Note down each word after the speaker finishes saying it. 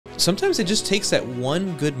sometimes it just takes that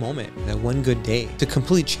one good moment, that one good day to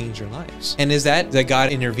completely change your lives. And is that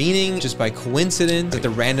God intervening just by coincidence, like the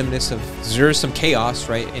randomness of there's some chaos,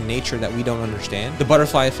 right, in nature that we don't understand? The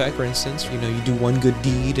butterfly effect, for instance, you know, you do one good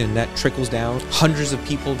deed and that trickles down hundreds of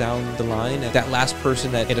people down the line, and that last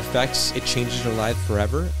person that it affects, it changes their life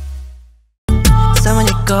forever.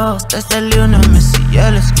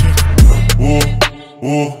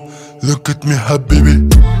 Look at me, habibi.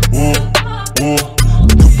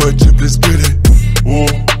 Dubai, please get it.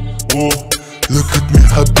 Look at me,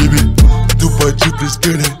 habibi. Dubai, please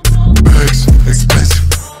get it. Bags, expensive.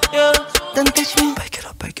 Don't touch me. Back it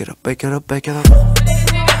up, back it up, back it up, back it up. Nah,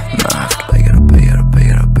 I have to back it up, back it up, back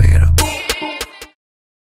it up, back it up.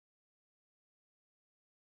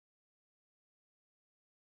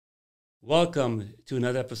 Welcome to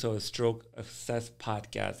another episode of Stroke of Success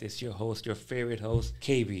Podcast. It's your host, your favorite host,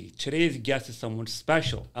 KB. Today's guest is someone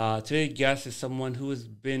special. Today's guest is someone who has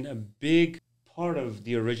been a big part of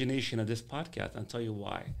the origination of this podcast. I'll tell you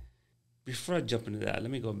why. Before I jump into that, let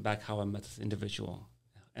me go back how I met this individual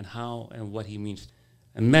and how and what he means.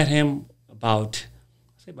 I met him about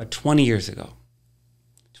 20 years ago.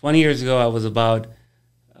 20 years ago, I was about,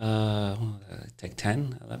 like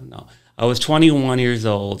 10, 11, no. I was 21 years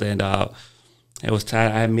old, and I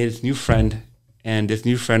had made this new friend, and this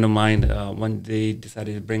new friend of mine one day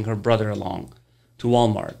decided to bring her brother along to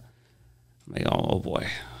Walmart. I'm like, oh boy,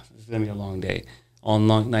 this is gonna be a long day, a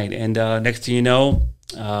long night. And next thing you know,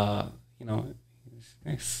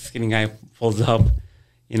 skinny guy pulls up,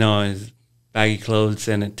 his baggy clothes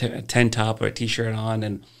and a tent top or a t-shirt on,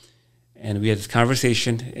 and we had this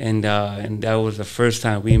conversation, and that was the first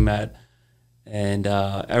time we met. And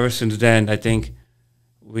ever since then, I think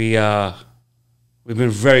we've been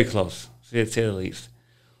very close, to say the least.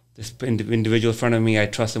 This individual in front of me, I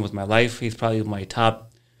trust him with my life. He's probably my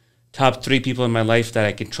top 3 people in my life that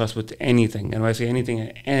I can trust with anything. And when I say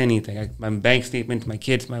anything, my bank statement, my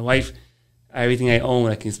kids, my wife, everything I own,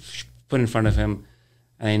 I can put in front of him,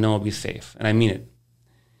 and I know I'll be safe. And I mean it.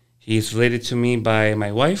 He's related to me by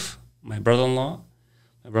my wife, my brother-in-law.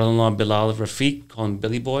 My brother-in-law, Bilal Rafiq, call him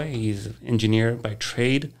Billy Boy. He's an engineer by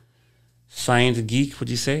trade, science geek,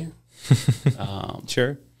 would you say?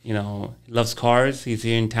 Sure. He loves cars. He's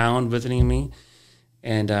here in town visiting me.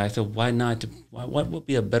 And I said, why not? What would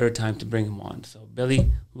be a better time to bring him on? So,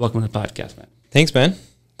 Billy, welcome to the podcast, man. Thanks, man.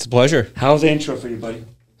 It's a pleasure. How's the intro for you, buddy?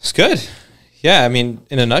 It's good. Yeah, I mean,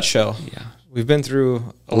 in a nutshell, yeah, we've been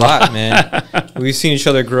through a lot, man. We've seen each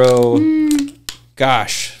other grow,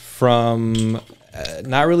 from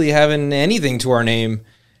not really having anything to our name,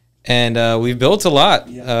 and we've built a lot,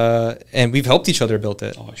 and we've helped each other build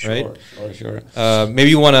it. Oh, sure, right? Sure.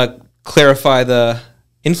 Maybe you want to clarify the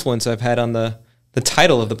influence I've had on the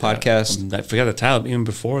title of the podcast. I forgot the title even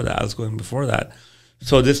before that. I was going before that.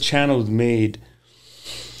 So this channel is made.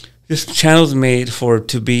 This channel is made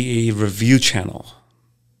to be a review channel.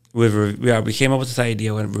 We came up with this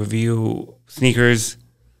idea to review sneakers,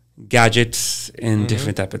 gadgets, and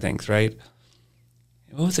different type of things, right?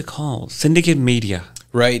 What was it called? Syndicate Media.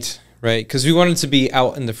 Right. Because we wanted to be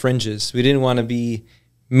out in the fringes. We didn't want to be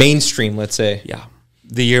mainstream, let's say. Yeah.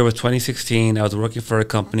 The year was 2016. I was working for a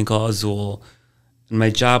company called Azul. And my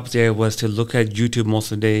job there was to look at YouTube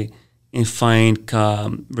most of the day and find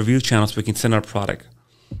review channels we can send our product.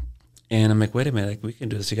 And I'm like, wait a minute, we can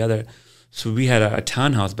do this together. So we had a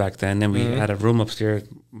townhouse back then, and we had a room upstairs,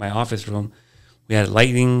 my office room. We had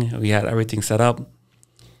lighting. We had everything set up.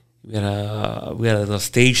 We had a little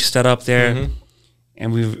stage set up there,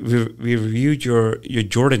 and we reviewed your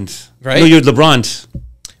Jordans, right? No, your LeBrons,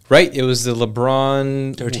 right? It was the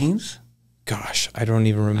LeBron 13s. Gosh, I don't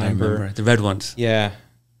even remember. I remember the red ones. Yeah,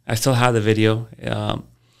 I still have the video.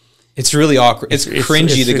 It's really awkward. It's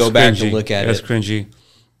cringy to go back and look at it. It's cringy.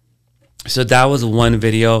 So that was one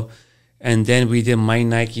video, and then we did my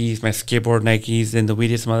Nikes, my skateboard Nikes, and we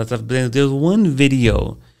did some other stuff. But then there was one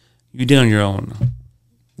video you did on your own.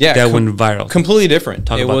 Yeah, that went viral. Completely different.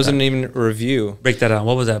 It wasn't that. even a review. Break that down.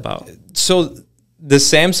 What was that about? So the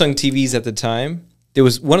Samsung TVs at the time, it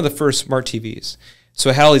was one of the first smart TVs. So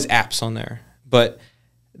it had all these apps on there. But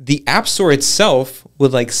the App Store itself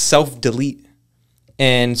would like self-delete.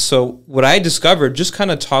 And so what I discovered, just kind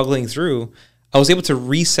of toggling through, I was able to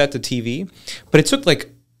reset the TV. But it took like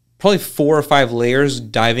probably 4 or 5 layers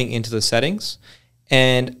diving into the settings.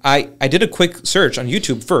 And I did a quick search on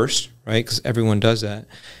YouTube first, right, because everyone does that,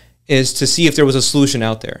 is to see if there was a solution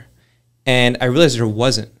out there. And I realized there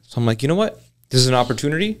wasn't. So I'm like, you know what? This is an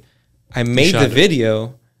opportunity. I made the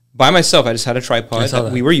video by myself. I just had a tripod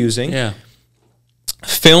that we were using. Yeah.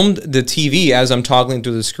 Filmed the TV as I'm toggling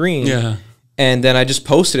through the screen. Yeah. And then I just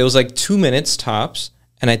posted. It was like 2 minutes tops.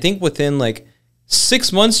 And I think within like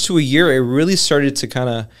 6 months to a year, it really started to kind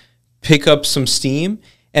of pick up some steam.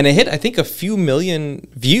 And it hit, I think, a few million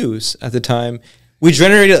views at the time. We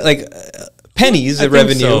generated like pennies of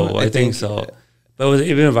revenue. I think so. But it was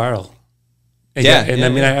even viral. And Yeah, and yeah, I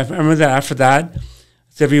mean, I remember that after that,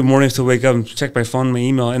 so every morning I used to wake up and check my phone, my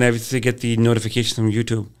email, and I used to get the notifications from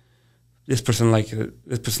YouTube. This person liked it.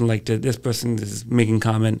 This person liked it. This person is making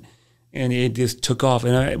comment, and it just took off.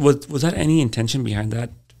 And was that any intention behind that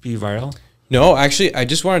to be viral? No, actually, I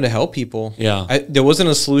just wanted to help people. Yeah. There wasn't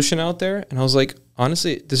a solution out there, and I was like,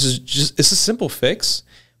 honestly, it's a simple fix,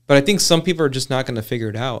 but I think some people are just not going to figure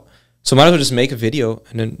it out. So might as well just make a video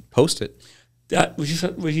and then post it. That what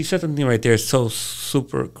you said something right there is so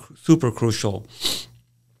super crucial.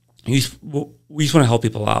 We just want to help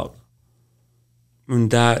people out,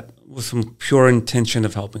 and that was some pure intention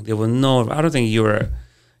of helping. They will know. I don't think your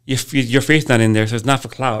faith's not in there, so it's not for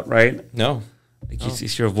clout, right? No. Like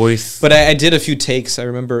it's your voice. But I did a few takes. I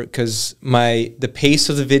remember because the pace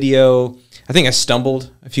of the video, I think I stumbled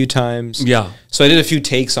a few times. Yeah. So I did a few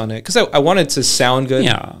takes on it because I wanted to sound good.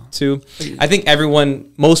 Yeah. Too. I think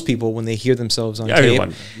most people, when they hear themselves on tape,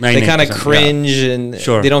 everyone, they kind of 99%, cringe and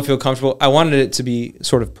Sure. they don't feel comfortable. I wanted it to be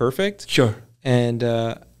sort of perfect. Sure. And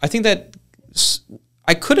I think that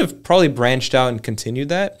I could have probably branched out and continued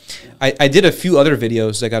that. I did a few other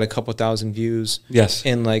videos that got a couple thousand views. Yes.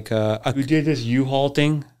 In like We did this U-Haul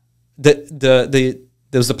thing. there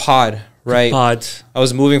was the pod, right? Pods. I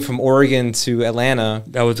was moving from Oregon to Atlanta,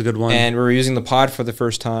 That was a good one. and we were using the pod for the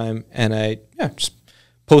first time. And I just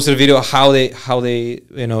posted a video of how they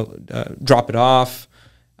drop it off,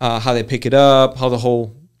 how they pick it up, how the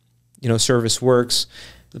whole service works.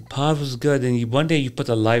 The pod was good. And one day you put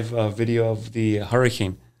a live video of the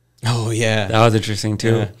hurricane. Oh yeah, That was interesting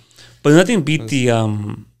too. Yeah. But nothing beat the.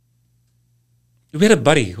 We had a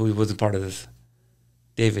buddy who was a part of this,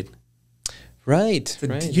 David. right.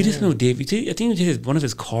 You just know David. I think you did one of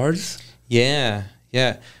his cards. Yeah.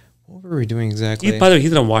 What were we doing exactly? By the way,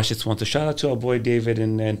 he's gonna watch this one. So shout out to our boy David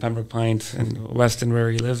in Pembroke Pines and Weston,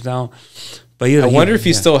 where he lives now. But I wonder if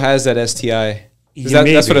he still has that STI.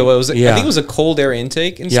 That's what it was. Yeah. I think it was a cold air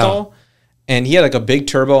intake install, and he had like a big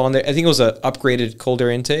turbo on there. I think it was an upgraded cold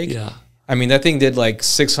air intake. Yeah. I mean, that thing did like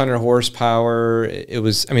 600 horsepower. It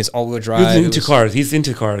was, it's all-wheel drive. He's into cars. He's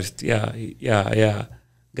into cars. Yeah.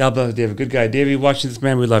 God bless David. Good guy. David, watching this,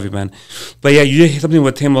 man, we love you, man. But yeah, you did something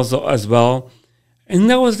with him also, as well. And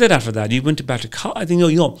that was it after that. You went back to college. I think,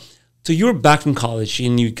 so you were back from college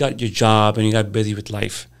and you got your job and you got busy with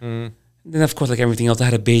life. And then, of course, like everything else, I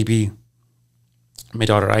had a baby. My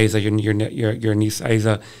daughter, Isa, your niece,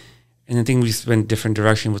 Isa. And I think we just went different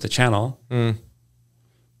direction with the channel.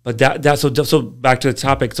 But so back to the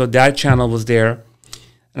topic. So that channel was there,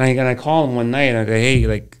 and I call him one night and I go, hey,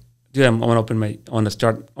 like, dude, I want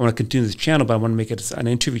to continue this channel, but I want to make it an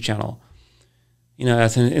interview channel.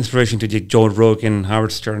 That's an inspiration to Joe Rogan,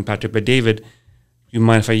 Howard Stern, Patrick. But David, you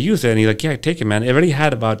mind if I use it? And he's like, yeah, take it, man. It already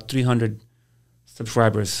had about 300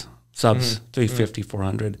 subscribers, subs, 350,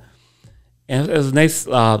 400. And it was a nice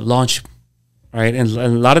launch, right? And a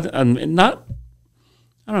lot of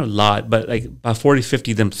I don't know a lot, but like about 40,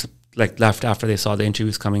 50 of them like left after they saw the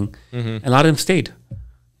interviews coming. And a lot of them stayed.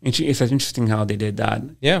 It's interesting how they did that.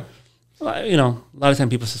 Yeah. A lot of time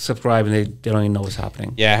people subscribe and they don't even know what's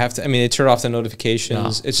happening. Yeah, they turn off the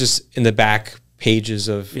notifications. Yeah. It's just in the back pages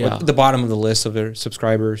of the bottom of the list of their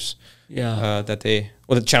subscribers. Yeah.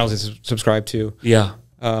 The channels they subscribe to. Yeah.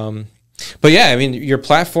 But yeah, your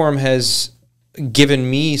platform has given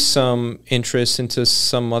me some interest into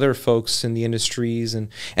some other folks in the industries and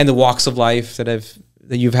the walks of life that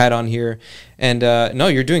you've had on here. And no,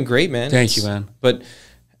 you're doing great, man. Thank you, man. But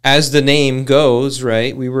as the name goes,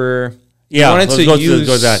 right, we were let's go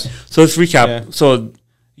that. So let's recap. Yeah. So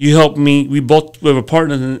you helped me. We were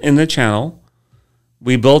partners in the channel.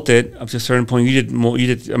 We built it up to a certain point. You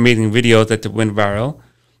did amazing videos that went viral.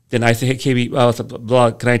 Then I said, hey, KB, it's a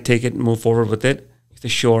blog. Can I take it and move forward with it? He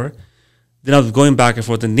said, sure. Then I was going back and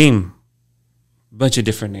forth the name, a bunch of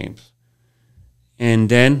different names. And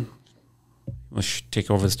then, let's take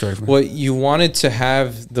over the story. Well, you wanted to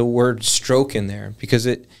have the word stroke in there because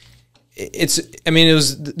it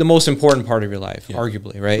was the most important part of your life,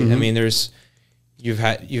 arguably, right? You've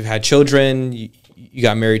had children, you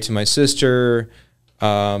got married to my sister,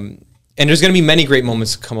 and there's going to be many great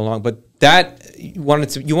moments to come along, but that you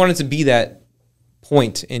wanted to be that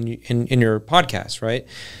point in your podcast, right?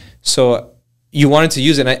 So you wanted to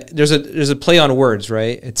use it. And there's a play on words,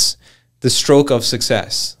 right? It's the stroke of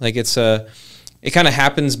success. Like it kind of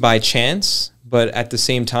happens by chance, but at the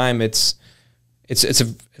same time, it's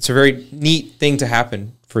a very neat thing to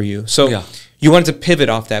happen for you. So Yeah. you wanted to pivot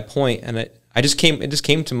off that point, and it just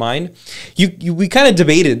came to mind. We kind of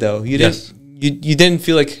debated though. You Yes. didn't you didn't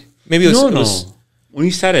feel like maybe it was When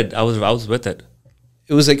you said it, I was with it.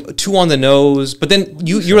 it was like too on the nose, but then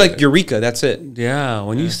you were like Eureka, that's it. Yeah,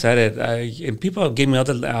 when you said it, and people gave me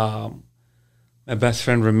other, my best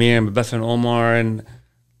friend Ramir, my best friend Omar, and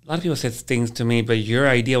a lot of people said things to me. But your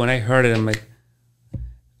idea, when I heard it, I'm like,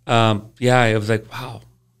 yeah, it was like, wow,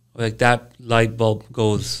 like that light bulb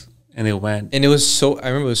goes and it went. And it was so, I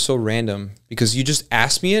remember it was so random because you just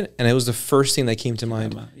asked me it, and it was the first thing that came to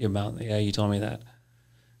mind. Your mouth, yeah, you told me that.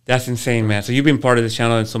 That's insane, man. So you've been part of this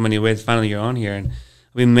channel in so many ways. Finally, you're on here, and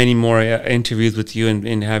I've been many more interviews with you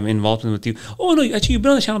and have involvement with you. Oh no, actually, you've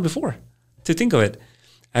been on the channel before. To think of it,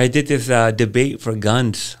 I did this debate for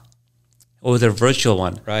guns. It was a virtual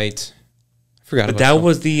one, Right. I forgot but about that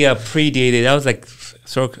was the predated. That was like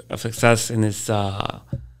sort of success in this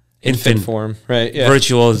infant form. Right. Yeah.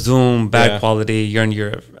 virtual Zoom, bad Yeah. quality. You're in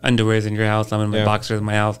your underwears in your house. I'm in my Yeah. boxers in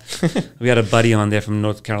my house. We had a buddy on there from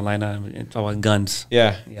North Carolina and talk about guns.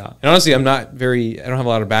 Yeah. Yeah. And honestly, I don't have a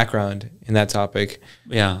lot of background in that topic.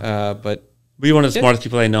 Yeah. But You're one of the smartest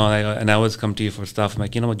people I know, and I always come to you for stuff. I'm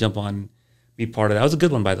like, you know what, jump on, be part of that. That was a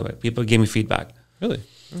good one, by the way. People gave me feedback. really,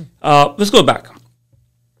 Let's go back.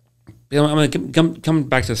 I'm going to come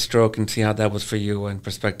back to stroke and see how that was for you and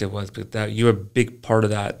perspective was. But that you were a big part of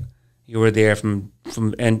that. You were there from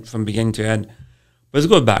beginning to end. But let's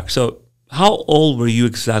go back. So how old were you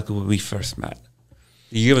exactly when we first met?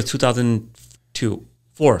 The year was 2002.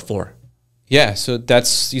 Four. yeah. So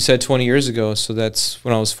that's, you said 20 years ago. So that's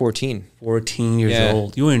when I was 14. 14 years Yeah.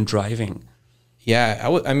 old. You were in driving. Yeah.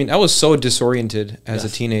 I was so disoriented as a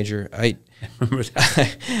Yes. teenager. Remember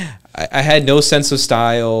that? I had no sense of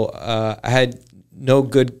style. I had no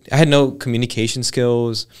communication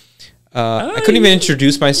skills. I couldn't even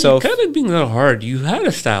introduce myself. Kind of being a little hard. You had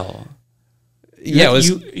a style. Yeah, it was.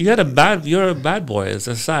 You're a bad boy. It's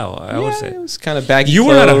a style. I would say it was kind of baggy. you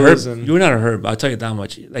were not a herb. clothes and- You were not a herb. I'll tell you that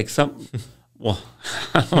much. Like some, well,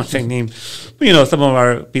 I don't want to say names, but you know, some of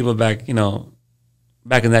our people back,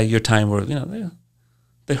 back in your time were, the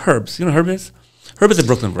herbs. You know, what herb is. Herb is a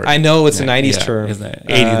Brooklyn word. I know it's a Yeah, 90s yeah, term. it's a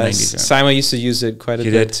 80s, 90s term. Simon used to use it quite a She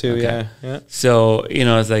bit did? too. Okay. Yeah. So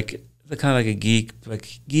it's like kind of like a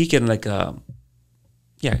geek and like a,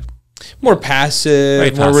 yeah, More passive, Very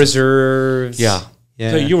more passive. reserved. yeah.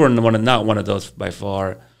 Yeah. So you were not one of those by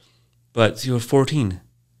far, but you were 14.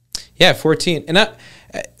 Yeah, 14. And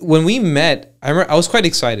when we met, I remember I was quite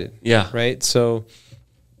excited. Yeah. Right. So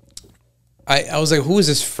I was like, who is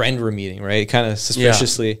this friend we're meeting? Right. Kind of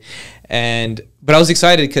suspiciously. But I was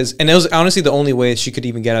excited because it was honestly the only way she could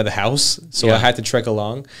even get out of the house. So Yeah. I had to trek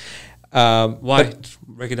along. Why?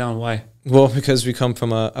 Break it down. Why? Well, because we come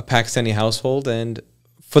from a Pakistani household, and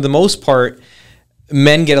for the most part,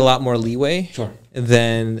 men get a lot more leeway Sure.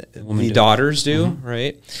 than Women the do. daughters do,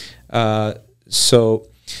 right? So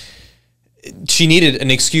she needed an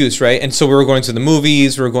excuse, right? And so we were going to the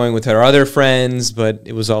movies, we were going with our other friends, but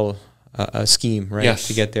it was all a scheme, right, Yes.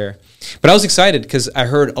 to get there. But I was excited because I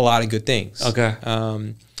heard a lot of good things. Okay.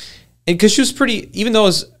 And because she was pretty, even though I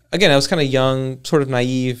was kind of young, sort of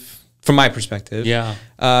naive from my perspective. Yeah.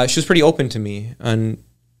 She was pretty open to me on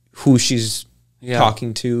who she's Yeah.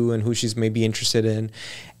 talking to and who she's maybe interested in,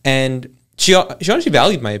 and she honestly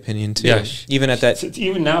valued my opinion too. Yeah. Even at that,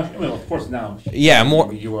 Even now, of course now. Yeah,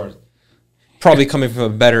 more- You are. probably coming from a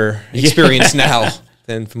better experience now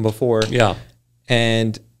than from before. Yeah.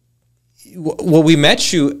 And well, we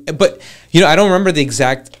met you, but I don't remember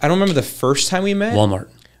the first time we met. Walmart.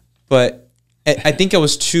 But I think I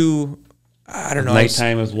was too. I don't know.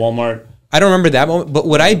 Nighttime was Walmart. I don't remember that moment, but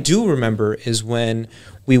what I do remember is when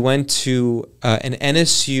we went to an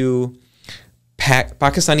NSU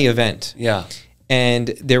Pakistani event. Yeah. And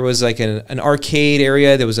there was like an arcade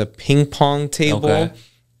area. There was a ping pong table. Okay.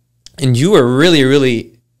 And you were really,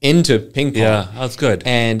 really into ping pong. Yeah, that's good.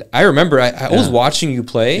 And I remember I was watching you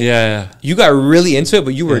play. Yeah. You got really into it,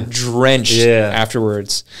 but you were drenched Yeah.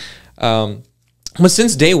 afterwards. But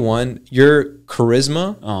since day one, your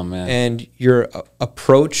charisma Oh, man. and your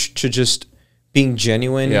approach to just being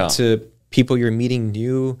genuine Yeah. to people you're meeting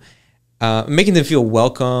new, making them feel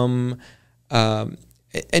welcome,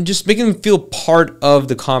 and just making them feel part of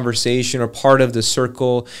the conversation or part of the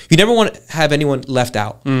circle. You never want to have anyone left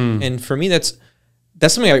out. And for me, that's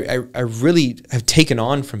something I really have taken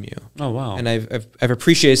on from you. Oh, wow. And I've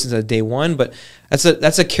appreciated since day one. But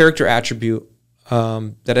that's a character attribute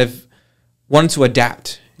that I've wanted to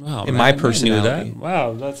adapt Wow, in man, my I knew personality. that.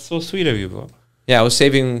 Wow, that's so sweet of you, bro. Yeah, I was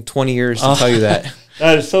saving 20 years to tell you that.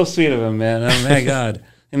 That is so sweet of him, man. Oh, my God.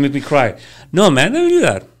 It made me cry. No, man, I never knew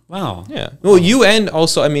that. Wow. Yeah. Well, you and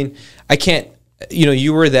also, I mean, I can't,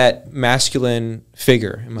 you were that masculine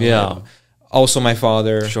figure in my life. Also my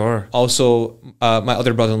father. Sure. Also my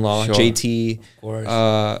other brother-in-law, Sure. JT. Of course.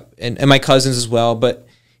 And my cousins as well. But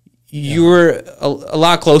you were a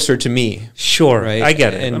lot closer to me. Sure. Right? I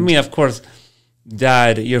get it. And I mean, of course,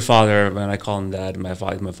 Dad, your father, when I call him Dad, my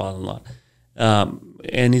father-in-law.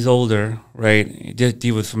 And he's older, right?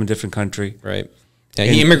 He was from a different country. Right. Yeah,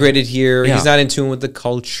 he immigrated here. Yeah. He's not in tune with the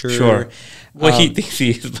culture. Sure. Well, he thinks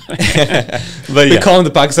he is. But we call him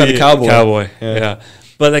the Pakistani cowboy. Cowboy, yeah.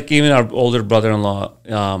 But like even our older brother-in-law,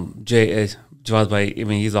 Jawad Bhai, I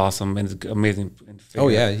mean, he's awesome and he's amazing. Oh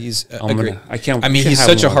yeah, he's great. I mean, he's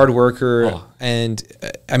such a hard worker, and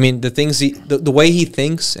I mean, the things the way he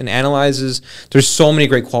thinks and analyzes. There's so many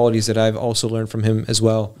great qualities that I've also learned from him as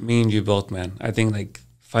well. Me and you both, man. I think like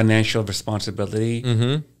financial responsibility,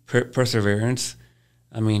 perseverance.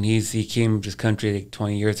 I mean, he came to this country like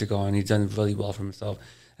 20 years ago, and he's done really well for himself.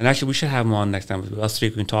 And actually, we should have him on next time. Us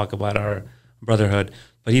three can talk about our brotherhood.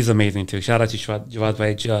 But he's amazing too. Shout out to Jawad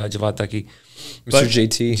Bhai, Jawad Taki, Mr.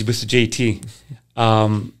 JT, Mr.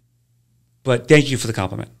 JT. But thank you for the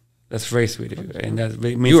compliment. That's very sweet of you, and that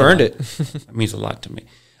means you earned it. It means a lot to me.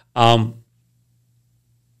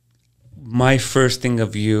 My first thing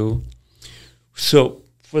of you. So,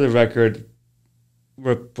 for the record,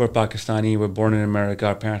 we're Pakistani. We're born in America.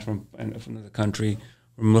 Our parents from the country.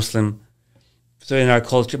 We're Muslim. So in our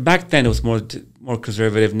culture, back then it was more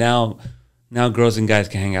conservative. Now girls and guys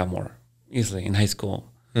can hang out more easily in high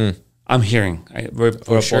school. I'm hearing we're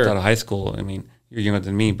both out of high school. I mean, you're younger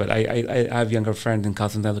than me, but I have younger friends and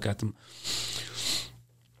cousins. I look at them.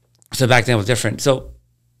 So back then it was different. So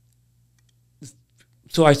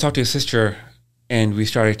I talked to your sister, and we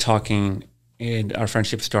started talking. And our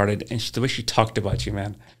friendship started, and the way she talked about you,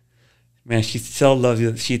 man, she still loves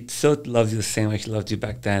you. She still loves you the same way she loved you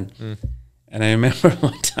back then. And I remember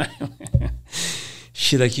one time,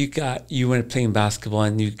 she like you went playing basketball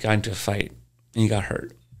and you got into a fight and you got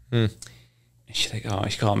hurt. And she's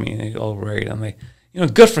like, she called me and all worried. I'm like,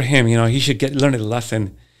 good for him. He should learn a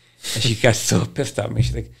lesson. And she got so pissed at me.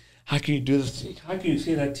 She's like, how can you do this? How can you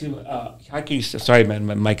say that to? How can you? Sorry, man,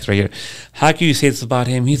 my mic's right here. How can you say this about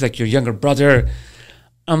him? He's like your younger brother.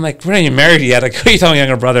 I'm like, we're not even married yet. Like, what are you telling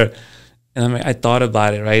younger brother? And I'm like, I thought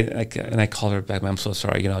about it, right? Like, and I called her back. I'm so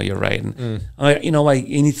sorry. You're right. And I'm like, what?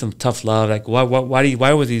 You need some tough love. Like, why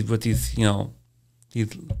was he with these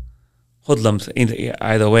these hoodlums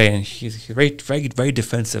either way? And she's very very very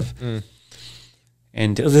defensive.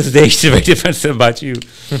 And to this day, she's very defensive about you.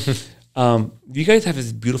 You guys have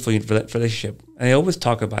this beautiful relationship, and I always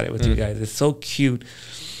talk about it with you guys. It's so cute.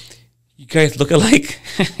 You guys look alike.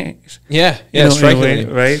 Yeah, strikingly,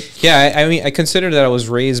 right? Yeah, I mean, I consider that I was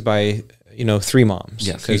raised by 3 moms.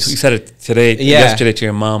 Yes, you said it yesterday to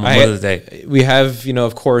your mom on Mother's Day. We have,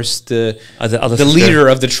 of course, the sister, leader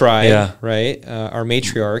of the tribe, right? Our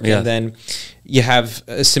matriarch, and then you have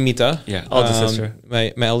Samita, eldest sister,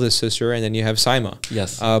 my eldest sister, and then you have Saima.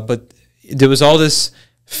 Yes, but there was all this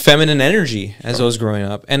feminine energy as I was growing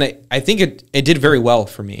up, and I think it did very well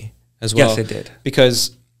for me as well. Yes, it did,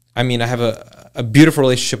 because I mean I have a beautiful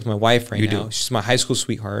relationship with my wife right now. She's my high school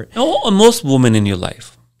sweetheart. Most women in your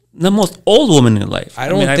life, the most old woman in your life.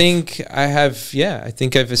 I think I have. Yeah, I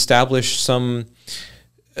think I've established a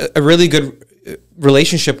really good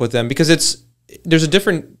relationship with them, because there's a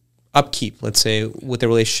different upkeep, let's say, with the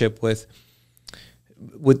relationship with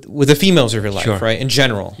the females of your life, right? In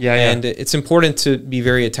general. And it's important to be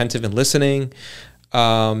very attentive and listening,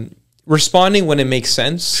 responding when it makes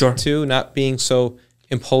sense too, not being so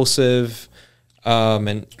impulsive,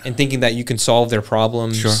 and thinking that you can solve their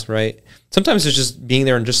problems, right? Sometimes it's just being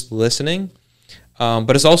there and just listening,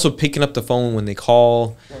 but it's also picking up the phone when they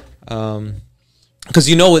call, because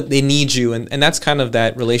they need you, and that's kind of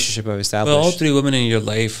that relationship I've established. Well, all 3 women in your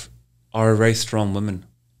life are very strong women.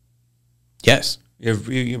 Yes.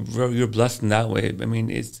 You're blessed in that way. I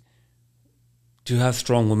mean, to have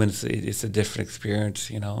strong women, it's a different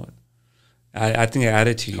experience, I think I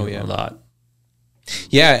added to you a lot.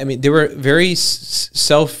 Yeah, I mean, they were very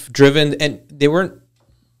self-driven, and they weren't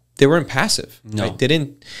passive. No,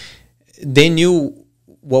 right? They knew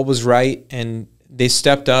what was right, and they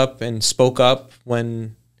stepped up and spoke up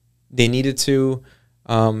when they needed to,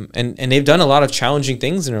 and they've done a lot of challenging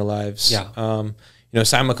things in their lives.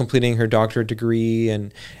 Saima completing her doctorate degree,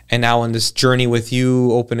 and now on this journey with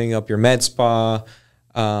you, opening up your med spa.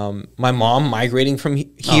 My mom migrating from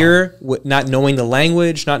here, not knowing the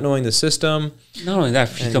language, not knowing the system. Not only that,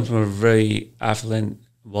 she comes from a very affluent,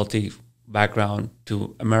 wealthy background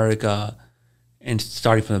to America, and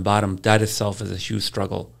starting from the bottom. That itself is a huge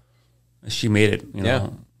struggle. She made it, you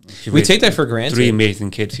know. We take that for granted. 3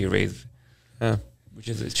 amazing kids you raised, Yeah. which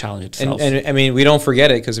is a challenge itself. And I mean, we don't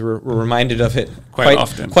forget it because we're reminded of it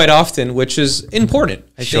Quite often, which is important.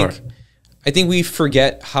 Sure. I think we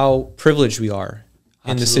forget how privileged we are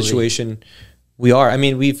in the Absolutely. situation we are. I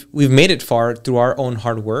mean, we've made it far through our own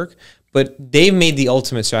hard work, but they've made the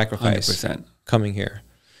ultimate sacrifice 100%. coming here.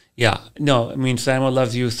 Yeah, no, I mean, Samuel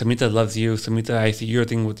loves you. Samita loves you. Samita, I see your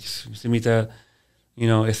thing with Samita. You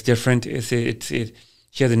know, it's different.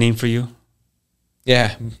 She has a name for you,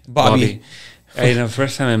 Yeah, Bobby.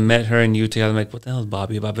 First time I met her and you together, I'm like, what the hell is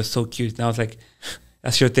Bobby? Bobby's so cute. Now it's like,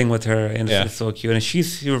 that's your thing with her, and Yeah. it's so cute. And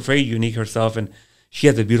she's very unique herself, and she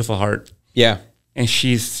has a beautiful heart. Yeah, And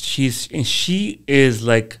she is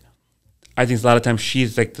like, I think a lot of times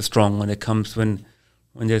she's like the strong one. It comes when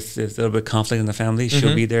there's a little bit of conflict in the family.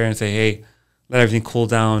 She'll be there and say, hey, let everything cool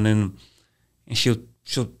down, and she'll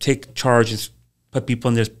take charge and put people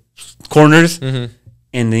in their corners, and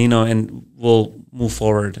and we'll move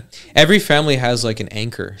forward. every family has like an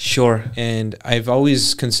anchor, Sure, and I've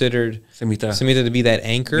always considered Samita. Samita to be that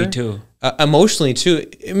anchor. Me too. Emotionally too.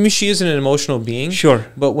 I mean, she is an emotional being. Sure.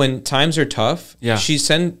 But when times are tough, Yeah. she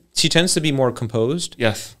tends to be more composed.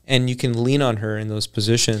 Yes. And you can lean on her in those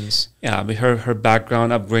positions. Yeah, I mean, her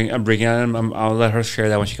background, upbringing, I'll let her share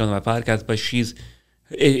that when she comes on my podcast. But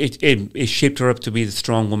it shaped her up to be the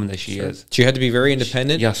strong woman that she is. She had to be very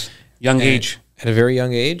independent. Yes, young and age. At a very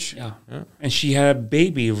young age. Yeah. And she had a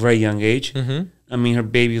baby at a very young age. I mean, her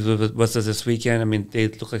baby was this weekend. I mean, they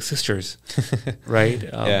look like sisters, right?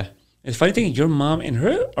 Yeah. It's funny thing, your mom and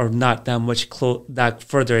her are not that much that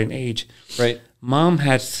further in age. Right. Mom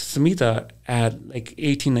had Samita at like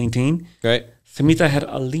 18, 19. Right. Samita had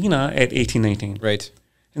Alina at 18, 19. Right.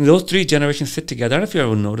 And those 3 generations sit together. I don't know if you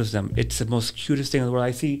ever noticed them. It's the most cutest thing in the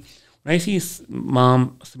world. When I see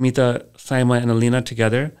Mom, Samita, Simon, and Alina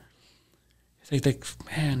together, it's like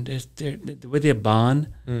man, the way they bond.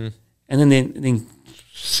 And then they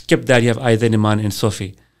skip that. You have Aida, Iman, and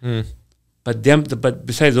Sophie. But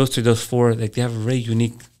besides those 4, like they have a very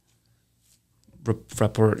unique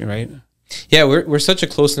rapport, right? Yeah, we're such a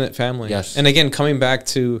close-knit family. Yes. And again, coming back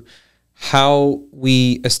to how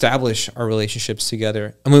we establish our relationships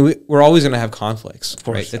together. I mean, we're always going to have conflicts, Of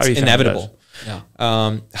course. right? It's Every family inevitable. does.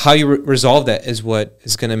 Yeah. How you resolve that is what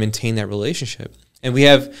is going to maintain that relationship. And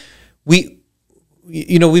we've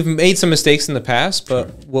made some mistakes in the past,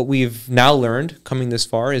 but what we've now learned coming this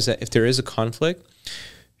far is that if there is a conflict,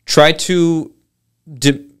 try to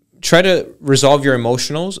resolve your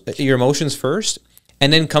emotions first,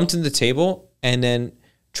 and then come to the table and then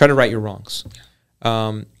try to right your wrongs.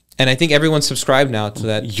 And I think everyone's subscribed now to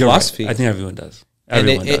that You're philosophy. right. I think everyone does. And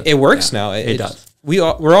it works now. It does. We're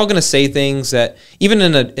all going to say things that even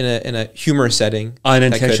in a humor setting,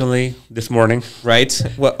 Unintentionally this morning. right?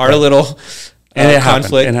 What our little And it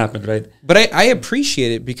conflict. Happened. It happened, right? But I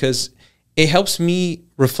appreciate it because it helps me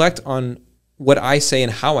reflect on what I say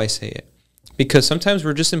and how I say it. Because sometimes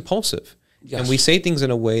we're just impulsive. Yes. And we say things in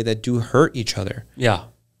a way that do hurt each other. Yeah.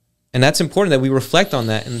 And that's important that we reflect on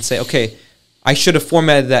that and say, okay, I should have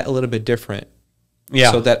formatted that a little bit different.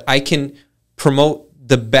 Yeah. So that I can promote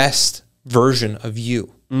the best version of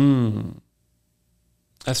you.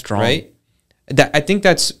 That's strong. Right? I think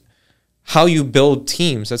that's how you build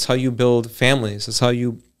teams. That's how you build families. That's how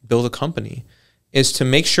you build a company, is to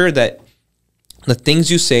make sure that the things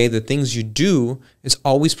you say, the things you do is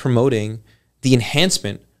always promoting the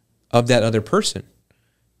enhancement of that other person.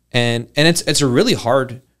 And it's a really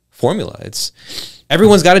hard formula.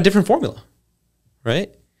 Everyone's got a different formula,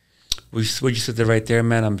 right? What you said there right there,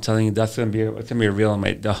 man. I'm telling you, it's gonna be a reel on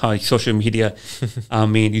my social media. I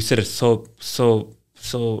mean, you said it so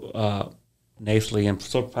nicely. I'm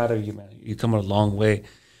so proud of you, man. You come a long way.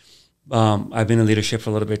 I've been in leadership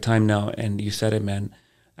for a little bit of time now, and you said it, man.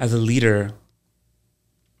 As a leader,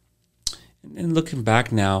 and looking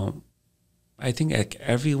back now, I think like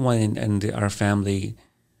everyone in our family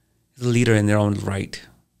is a leader in their own right.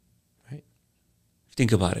 Right.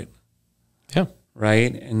 Think about it. Yeah.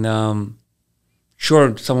 Right? And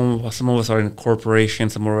sure, some of us are in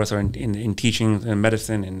corporations, some of us are in teaching and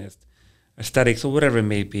medicine and aesthetics or whatever it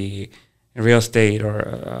may be, in real estate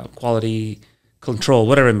or quality control,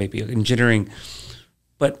 whatever it may be, engineering.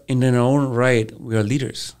 But in their own right, we are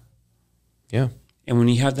leaders. Yeah. And when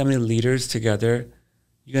you have that many leaders together,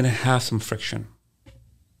 you're going to have some friction.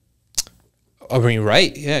 I mean,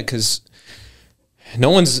 right. Yeah. Because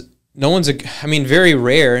very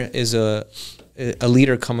rare is a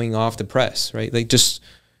leader coming off the press, right?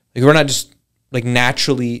 We're not just like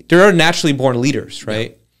naturally, there are naturally born leaders,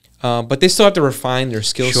 right? Yeah. But they still have to refine their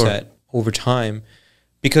skill set over time,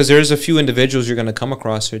 because there's a few individuals you're going to come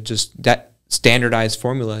across who just that standardized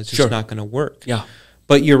formula is just not going to work. Yeah.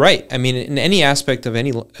 But you're right. I mean, in any aspect of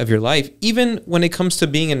any of your life, even when it comes to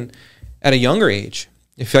being at a younger age,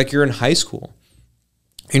 if like you're in high school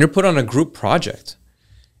and you're put on a group project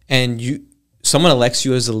and someone elects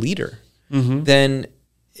you as a leader, then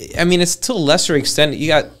I mean, it's to a lesser extent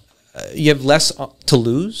you have less to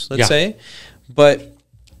lose, let's say, but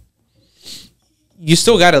you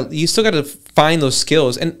still gotta find those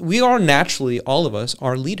skills. And we are naturally, all of us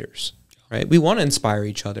are leaders, right? We want to inspire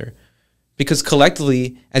each other because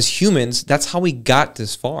collectively as humans, that's how we got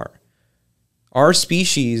this far. Our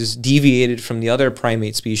species deviated from the other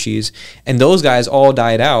primate species, and those guys all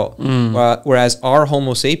died out, whereas our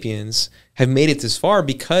Homo sapiens have made it this far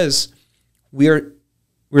because we're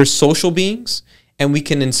social beings and we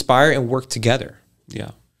can inspire and work together.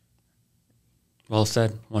 Yeah. Well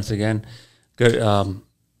said. Once again, good.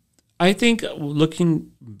 I think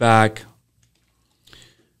looking back,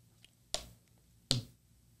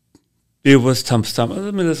 it was some.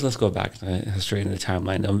 I mean, let's go back straight in the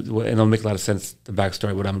timeline, and it'll make a lot of sense. The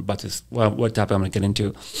backstory, what I'm about to, what topic I'm going to get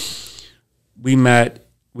into. We met.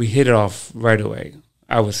 We hit it off right away,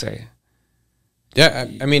 I would say. Yeah,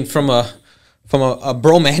 I mean, from a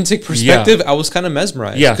bromantic perspective, I was kind of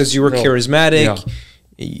mesmerized because you were charismatic.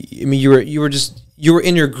 I mean, you were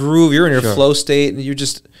in your groove, you're in your flow state, and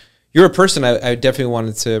you're a person I definitely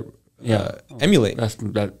wanted to emulate.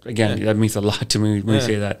 That means a lot to me when you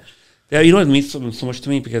say that. Yeah, you know what means so much to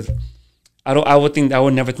me, because I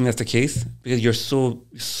would never think that's the case, because you're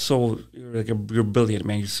brilliant,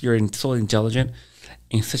 man. You're so intelligent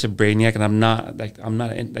and such a brainiac, and I'm not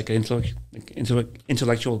an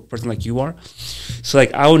intellectual person like you are. So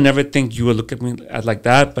like I would never think you would look at me like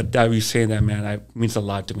that, but that you saying that, man, that means a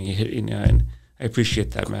lot to me, and I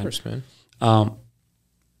appreciate that, man. Of course, man.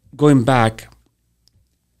 Going back,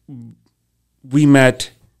 we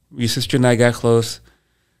met. Your sister and I got close.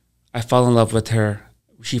 I fell in love with her.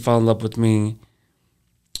 She fell in love with me.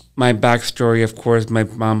 My backstory, of course, my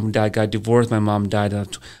mom and dad got divorced. My mom died.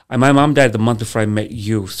 My mom died the month before I met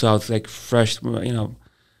you. So I was like fresh,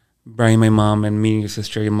 burying my mom and meeting your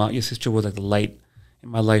sister. Your sister was like the light in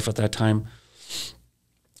my life at that time.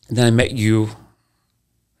 And then I met you,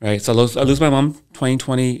 right? So I lose my mom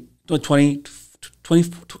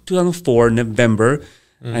 2004, November.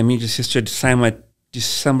 I meet your sister December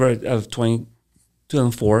of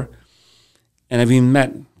 2004. And we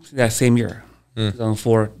met that same year,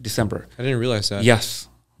 2004, December. I didn't realize that. Yes,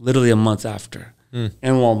 literally a month after. In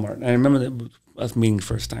Walmart. I remember us meeting the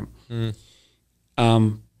first time.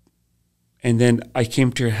 And then I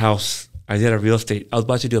came to your house. I did a real estate. I was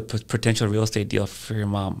about to do a potential real estate deal for your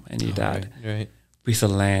mom and your dad. Right. Piece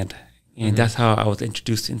of land. And that's how I was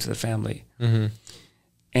introduced into the family. And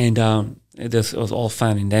it was all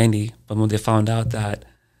fine and dandy. But when they found out that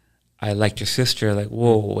I liked your sister, like,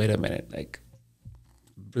 whoa, wait a minute. Like,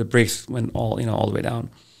 the brakes went all the way down.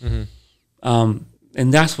 And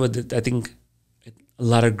that's what I think a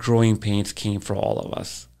lot of growing pains came for all of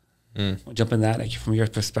us. Jump in that, like, from your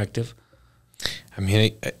perspective. I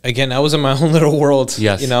mean, again, I was in my own little world.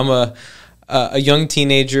 Yes. I'm a young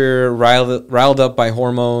teenager, riled up by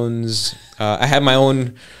hormones. I had my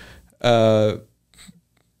own.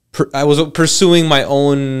 I was pursuing my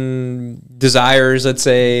own desires. Let's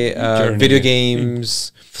say video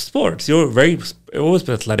games, sports. You're always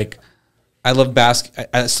been athletic. I love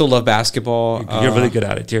I still love basketball. You're really good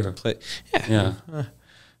at it too.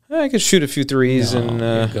 I could shoot a few threes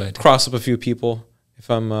and cross up a few people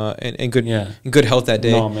if I'm in good health that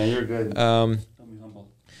day. No, man, you're good.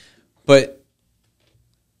 But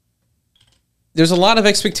there's a lot of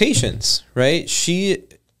expectations, right? She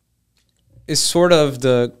is sort of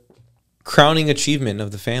the crowning achievement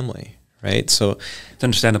of the family, right? So it's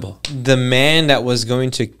understandable. The man that was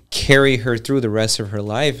going to carry her through the rest of her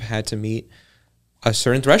life had to meet a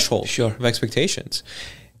certain threshold of expectations.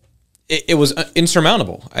 It was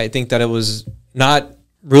insurmountable. I think that it was not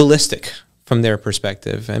realistic from their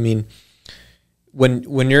perspective. I mean,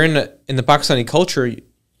 when you're in the Pakistani culture,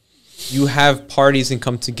 you have parties and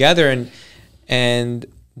come together, and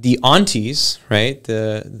the aunties, right,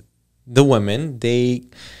 the women, they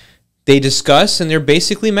discuss, and they're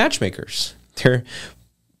basically matchmakers. They're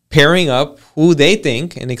pairing up who they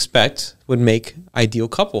think and expect would make ideal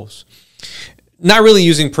couples. Not really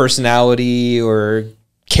using personality or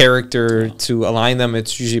character to align them.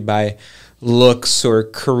 It's usually by looks or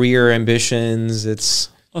career ambitions. It's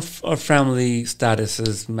or family status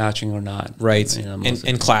is matching or not. Right.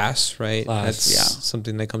 And class, right? That's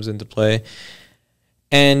something that comes into play.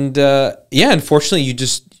 And unfortunately,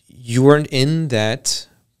 you weren't in that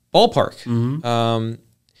ballpark.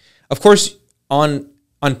 Of course, on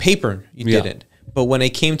on paper you didn't, but when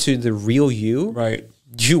it came to the real you, Right.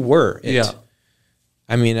 you were it. Yeah.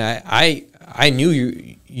 I mean, I knew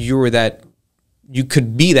you were that, you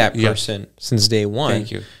could be that person since day one.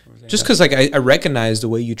 Thank you. Just because like I recognized the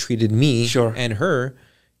way you treated me Sure. and her,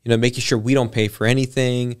 you know, making sure we don't pay for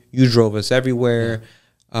anything. You drove us everywhere.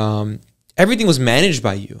 Everything was managed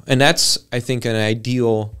by you, and that's, I think, an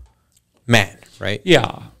ideal man, right?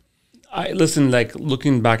 Yeah. I listen, like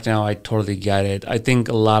looking back now, I totally get it. I think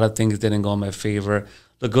a lot of things didn't go in my favor.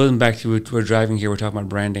 But going back to, we're driving here, we're talking about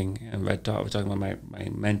branding, and we're talking about my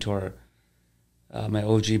mentor, my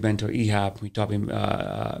OG mentor, Ehab. He taught me,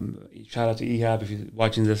 shout out to Ehab, if you're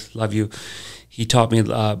watching this, love you. He taught me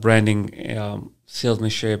branding,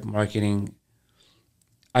 salesmanship, marketing.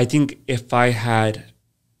 I think if I had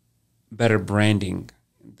better branding,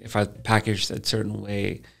 if I packaged a certain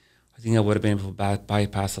way, I think I would have been able to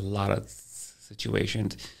bypass a lot of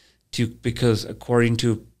situations. Because according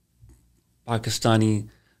to Pakistani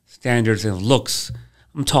standards and looks,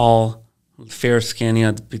 I'm tall, fair skin.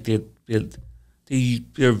 You know,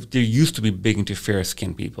 they used to be big into fair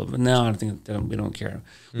skinned people, but now I think we don't care.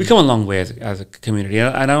 We come a long way as a community,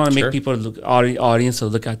 and I don't want to make people look audience to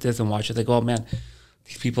look at this and watch it. Like, oh man,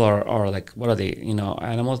 these people are like, what are they? You know,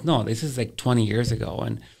 animals? No, this is like 20 years ago,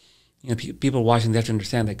 and you know, people watching, they have to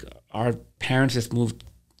understand, like, our parents just moved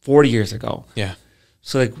 40 years ago. Yeah.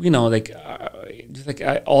 So like, you know, like just like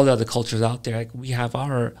all the other cultures out there, like we have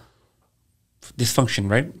our dysfunction,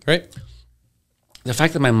 right? Right. The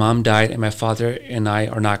fact that my mom died and my father and I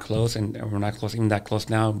are not close, and we're not close, even that close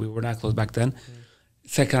now, we were not close back then.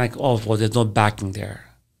 It's like kind of like, oh, well, there's no backing there.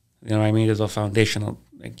 You know what I mean? There's no foundational.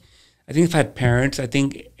 Like, I think if I had parents, I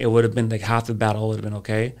think it would have been like half the battle would have been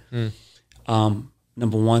okay.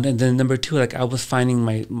 Number one, and then number two, like I was finding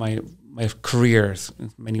my careers in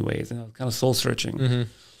many ways, and I was kind of soul searching.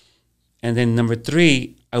 And then number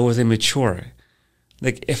three, I was immature.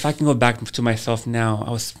 Like, if I can go back to myself now, I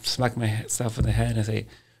was smack myself in the head and say,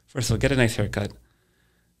 first of all, get a nice haircut,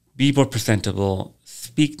 be more presentable,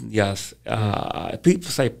 speak,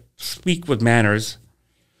 speak with manners,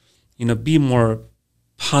 you know, be more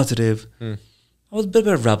positive. I was a bit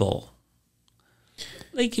of a rebel.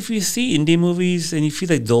 Like, if you see indie movies and you feel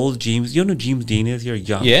like the old James, you know who James Dean is? You're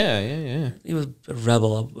young. Yeah. He was a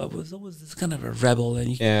rebel. I was always this kind of a rebel,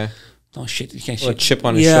 and don't shit. You can't shit. Chip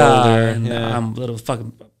on his shoulder. And I'm a little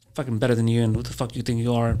fucking better than you, and what the fuck you think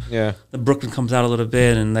you are? Yeah. The Brooklyn comes out a little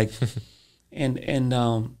bit, and like, and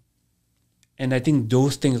I think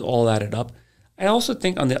those things all added up. I also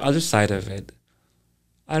think on the other side of it,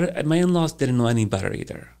 my in-laws didn't know any better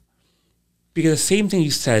either, because the same thing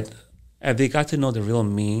you said. If they got to know the real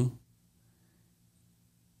me,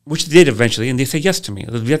 which they did eventually, and they said yes to me.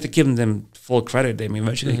 We have to give them full credit. They may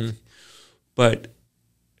eventually, but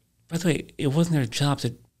by the way, it wasn't their job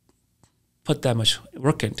to put that much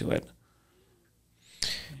work into it.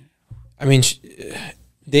 I mean,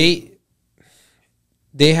 they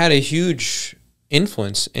had a huge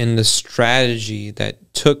influence in the strategy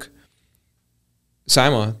that took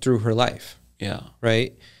Saima through her life. Yeah.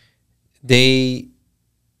 Right. They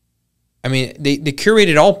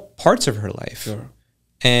curated all parts of her life. Sure.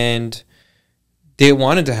 And they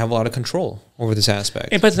wanted to have a lot of control over this aspect.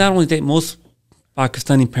 But not only that, most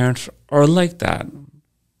Pakistani parents are like that.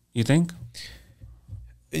 You think?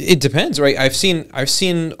 It depends, right? I've seen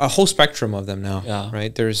a whole spectrum of them now. Yeah.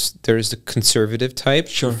 Right. There's the conservative type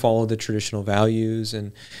who follow the traditional values,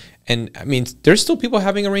 and I mean, there's still people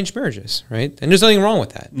having arranged marriages, right? And there's nothing wrong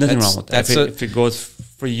with that. Nothing wrong with that. If it goes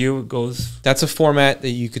for you, it goes. That's a format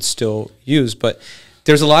that you could still use, but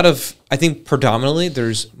there's a lot of, I think predominantly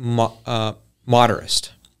there's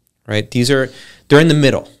moderist, right? They're in the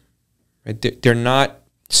middle, right? They're not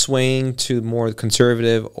swaying to more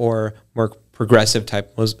conservative or more progressive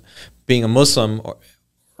type, being a Muslim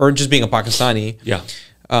or just being a Pakistani. Yeah.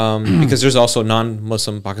 Because there's also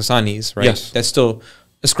non-Muslim Pakistanis, right? Yes. That still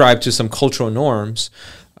ascribe to some cultural norms.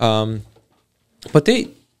 But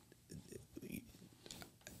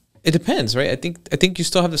it depends, right? I think you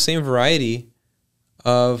still have the same variety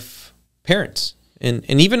of parents and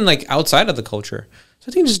even like outside of the culture. So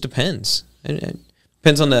I think it just depends. It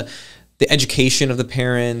depends on the education of the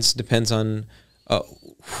parents, depends on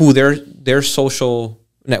who their social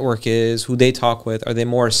network is, who they talk with. Are they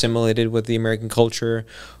more assimilated with the American culture?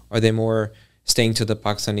 Are they more staying to the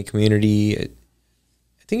Pakistani community? I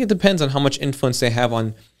think it depends on how much influence they have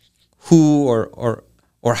on who or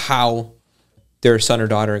how their son or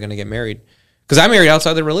daughter are going to get married. Because I married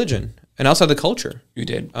outside the religion and outside the culture. You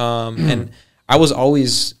did. And I was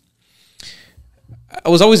always, I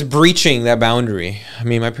was always breaching that boundary. I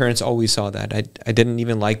mean, my parents always saw that. I didn't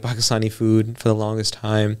even like Pakistani food for the longest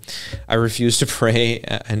time. I refused to pray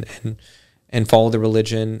and follow the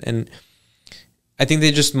religion. And I think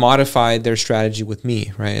they just modified their strategy with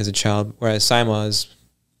me, right, as a child, whereas Saima is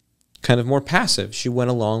kind of more passive. She went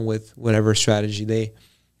along with whatever strategy they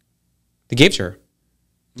gave to her.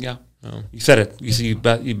 Yeah. Oh. You said it. You see,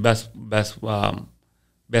 best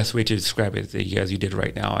way to describe it as you did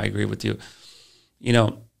right now. I agree with you. You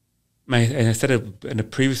know, and I said it in a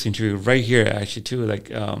previous interview right here, actually, too,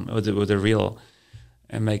 like, it was a real,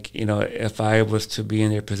 and like, you know, if I was to be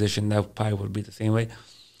in their position, that probably would be the same way.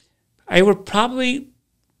 I would probably,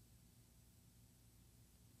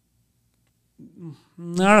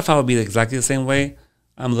 not know if I would be exactly the same way.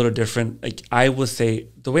 I'm a little different. Like, I would say,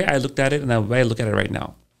 the way I looked at it and the way I look at it right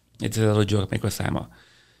now, it's a little joke I make with Saima.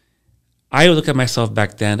 I would look at myself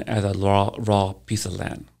back then as a raw piece of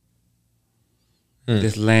land.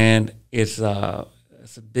 This land is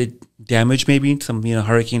it's a bit damaged, maybe some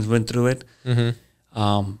hurricanes went through it.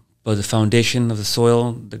 But the foundation of the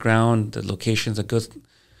soil, the ground, the location's it's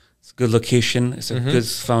a good location. It's a good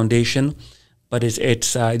foundation, but it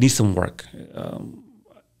needs some work.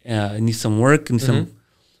 It needs some work and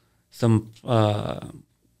some.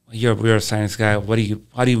 You're a science guy. How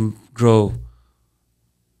do you grow?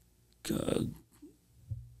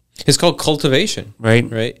 It's called cultivation,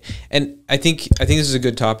 right? And I think this is a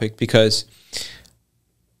good topic because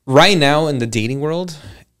right now in the dating world,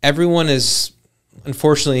 everyone is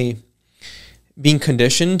unfortunately being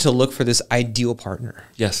conditioned to look for this ideal partner.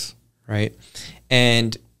 Yes. Right.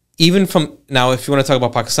 And even from now, if you want to talk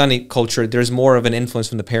about Pakistani culture, there's more of an influence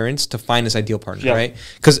from the parents to find this ideal partner, right?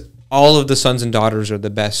 Because all of the sons and daughters are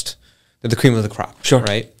the best, they're the cream of the crop,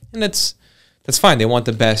 right? And that's fine. They want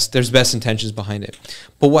the best. There's best intentions behind it.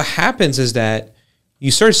 But what happens is that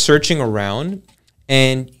you start searching around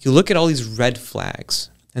and you look at all these red flags,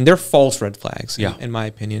 and they're false red flags, in my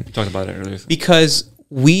opinion. We talked about it earlier. Because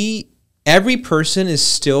every person is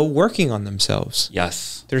still working on themselves.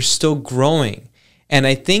 Yes. They're still growing. And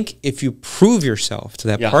I think if you prove yourself to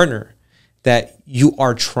that partner that you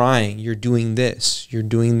are trying, you're doing this, you're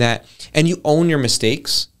doing that, and you own your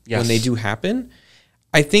mistakes when they do happen,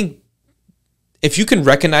 I think if you can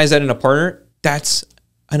recognize that in a partner, that's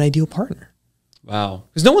an ideal partner. Wow.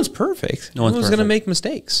 Because no one's perfect. No one's going to make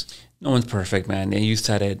mistakes. No one's perfect, man. And you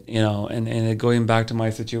said it, and going back to my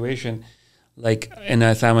situation, like,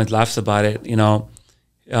 and Simon laughs about it,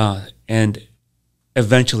 and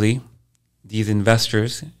eventually these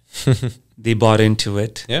investors, they bought into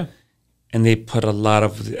it. Yeah. And they put a lot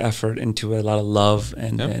of effort into it, a lot of love.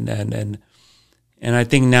 And I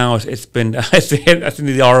think now it's been, I think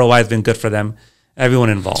the ROI has been good for them. Everyone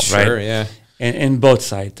involved, right? Sure, yeah. And both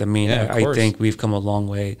sides. I mean, I think we've come a long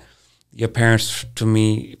way. Your parents, for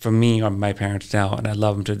me, are my parents now, and I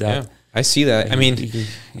love them to death. Yeah, I see that. I mean,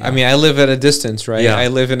 I live at a distance, right? Yeah. I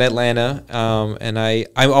live in Atlanta, and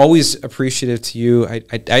I'm always appreciative to you. I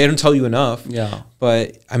don't tell you enough. Yeah.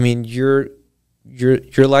 But I mean, you're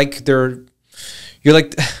like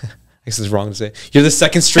I guess it's wrong to say. You're the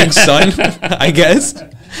second string son, I guess.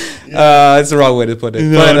 It's the wrong way to put it.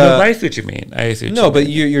 No, but, I see what you mean. But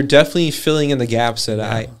you're definitely filling in the gaps that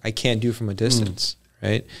I can't do from a distance,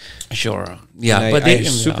 right? Sure. Yeah, and but I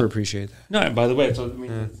super appreciate that. No, by the way, so I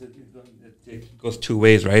mean, it goes two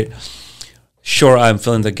ways, right? Sure, I'm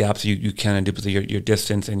filling the gaps you can do with your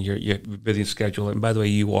distance and your busy schedule. And by the way,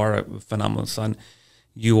 you are a phenomenal son.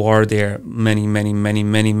 You are there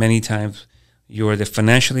many times. You are there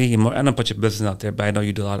financially. I don't put your business out there, but I know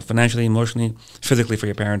you do a lot of financially, emotionally, physically for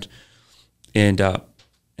your parents, and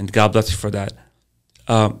God bless you for that.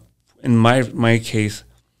 In my case,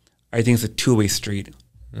 I think it's a two-way street.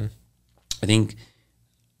 I think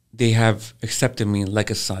they have accepted me like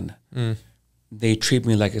a son. They treat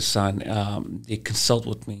me like a son. They consult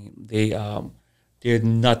with me. There's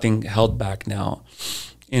nothing held back now,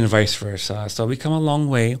 and vice versa. So we come a long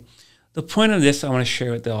way. The point of this I want to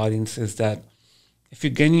share with the audience is that if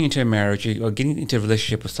you're getting into a marriage or getting into a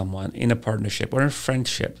relationship with someone, in a partnership or a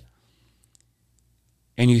friendship,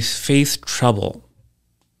 and you face trouble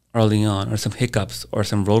early on or some hiccups or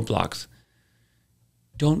some roadblocks,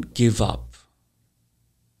 don't give up.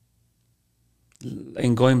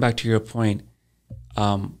 And going back to your point,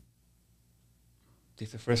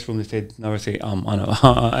 it's the first room they say never say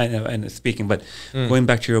and speaking, but going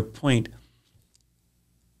back to your point,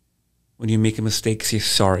 when you make a mistake, say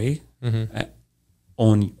sorry,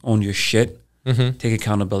 own your shit, take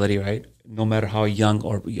accountability, right? No matter how young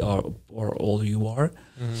or old you are,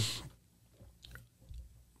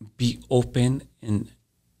 be open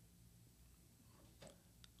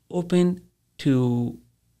to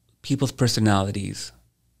people's personalities.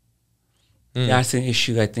 That's an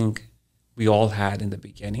issue I think we all had in the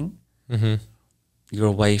beginning.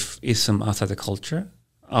 Your wife is from outside the culture,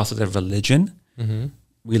 also the religion.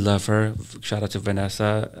 We love her. Shout out to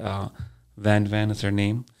Vanessa. Van is her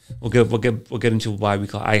name. We'll get into why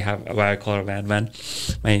I call her Van. I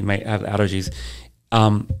have allergies.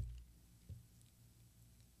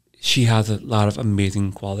 She has a lot of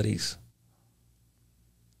amazing qualities,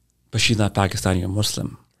 but she's not Pakistani or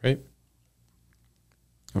Muslim.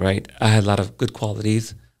 Right. I had a lot of good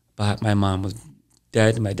qualities, but my mom was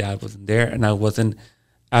dead, my dad wasn't there, and I wasn't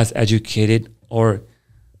as educated or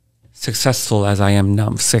successful as I am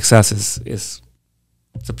now. Success is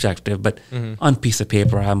subjective, but on piece of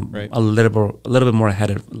paper, I'm a little bit more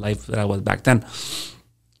ahead of life than I was back then.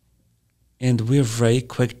 And we're very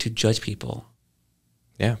quick to judge people.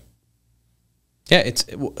 Yeah.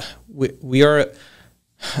 We are,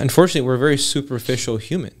 unfortunately, we're very superficial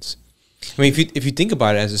humans. I mean, if you think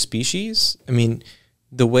about it as a species, I mean,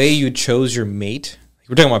 the way you chose your mate,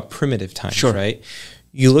 we're talking about primitive times, right?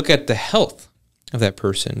 You look at the health of that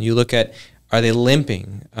person. You look at, are they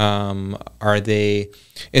limping?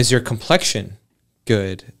 Is their complexion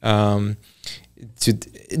good?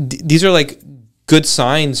 These are like good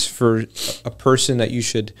signs for a person that you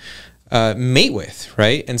should mate with,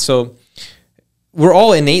 right? And so we're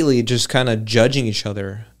all innately just kind of judging each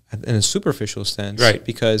other in a superficial sense, right?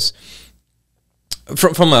 Because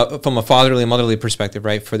from a fatherly and motherly perspective,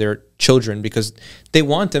 right, for their children, because they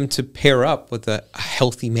want them to pair up with a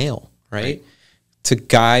healthy male, right? To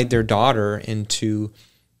guide their daughter into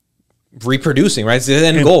reproducing, right? It's the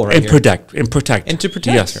end goal, right? And protect. And to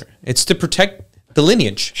protect her. It's to protect the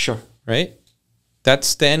lineage. Sure. Right?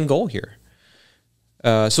 That's the end goal here.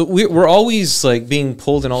 So we're always like being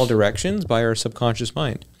pulled in all directions by our subconscious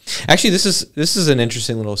mind. Actually, this is an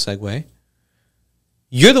interesting little segue.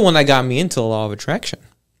 You're the one that got me into the law of attraction.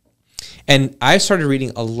 And I started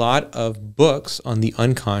reading a lot of books on the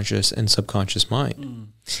unconscious and subconscious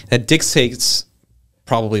mind. That dictates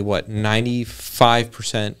probably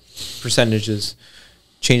 95% percentages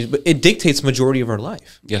change, but it dictates majority of our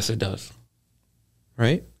life. Yes, it does.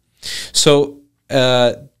 Right? So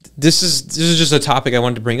this is just a topic I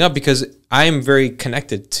wanted to bring up because I am very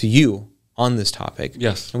connected to you on this topic.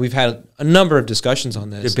 Yes. And we've had a number of discussions on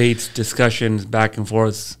this. Debates, discussions, back and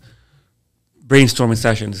forth, brainstorming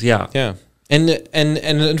sessions. Yeah. Yeah. And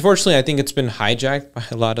unfortunately, I think it's been hijacked by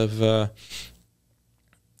a lot of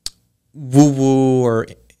woo-woo or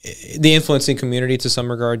the influencing community to some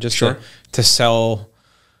regard, just to sell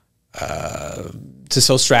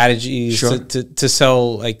strategies, to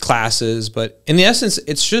sell like classes. But in the essence,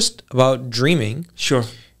 it's just about dreaming.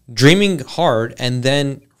 Dreaming hard and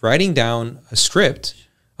then writing down a script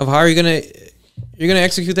of how you're gonna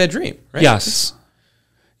execute that dream, right? Yes.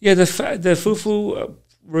 The foo-foo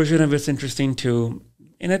version of it's interesting too,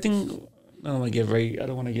 and I think I don't want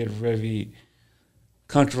to get very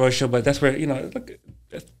controversial, but that's where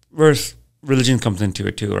where religion comes into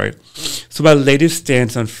it too, right? So my latest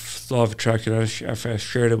stance on law of attraction, if I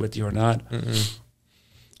shared it with you or not,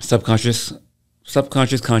 subconscious,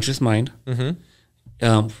 conscious mind,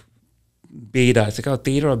 beta. It's like a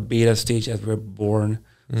theta or beta stage as we're born,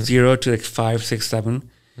 0 to like 5, 6, 7.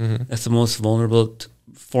 That's the most vulnerable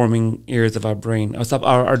forming areas of our brain, of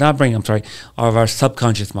our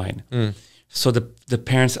subconscious mind. So the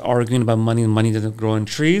parents arguing about money, and money doesn't grow on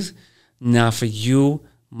trees. Now for you,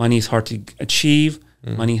 money is hard to achieve.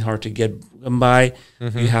 Money is hard to get by.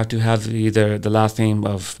 You have to have either the last name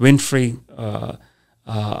of Winfrey,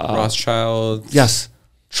 Rothschild. Yes.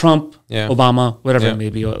 Trump, Obama, whatever it may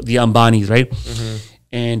be, the Ambanis, right?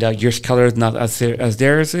 And your color is not as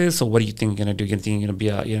theirs is. So what do you think you're gonna do? You think you're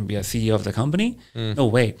gonna be a CEO of the company? No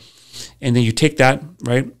way. And then you take that,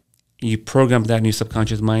 right? You program that in your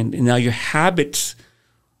subconscious mind, and now your habits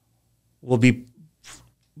will be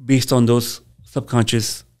based on those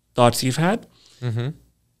subconscious thoughts you've had.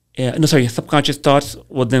 Your subconscious thoughts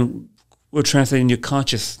will translate into your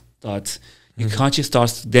conscious thoughts. Your conscious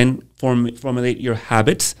thoughts then formulate your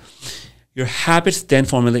habits. Your habits then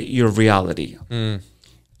formulate your reality.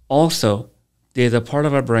 Also, there's a part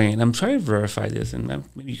of our brain, I'm trying to verify this, and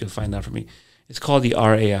maybe you can find out for me. It's called the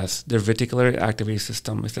RAS, the Reticular Activating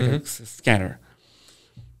System. It's like a scanner.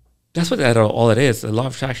 That's what all it is. The law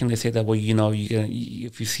of attraction, they say that,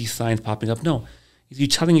 if you see signs popping up, no. You're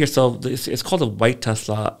telling yourself, it's called the white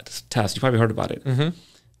Tesla test. You probably heard about it.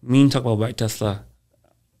 Me and talk about white Tesla,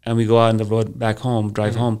 and we go out on the road back home,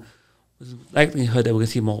 drive home, there's likelihood that we're going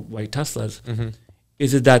to see more white Teslas.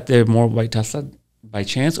 Is it that there are more white Tesla by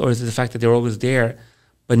chance, or is it the fact that they're always there,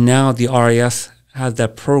 but now the RAS has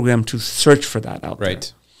that program to search for that out there.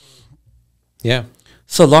 Right. Yeah.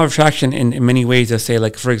 So law of attraction in many ways, I say,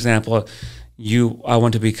 like, for example, I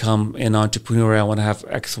want to become an entrepreneur. I want to have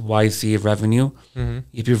X, Y, Z revenue.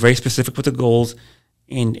 If you're very specific with the goals,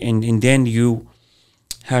 and then you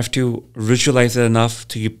have to visualize it enough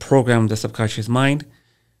to you program the subconscious mind,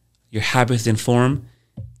 your habits inform,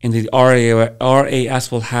 and the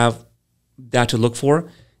RAS will have that to look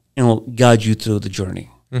for and will guide you through the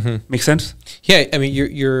journey. Make sense? Yeah. I mean,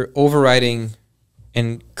 you're overriding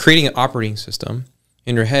and creating an operating system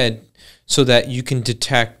in your head so that you can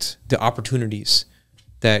detect the opportunities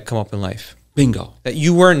that come up in life. Bingo. That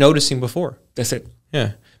you weren't noticing before. That's it.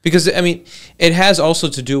 Yeah. Because, I mean, it has also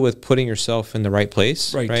to do with putting yourself in the right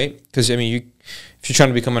place, right? Because, I mean, if you're trying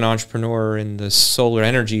to become an entrepreneur in the solar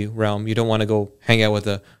energy realm, you don't want to go hang out with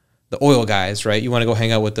the oil guys, right? You want to go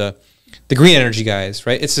hang out with the green energy guys,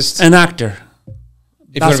 right? It's just... An actor.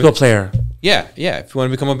 Basketball player. Yeah, yeah. If you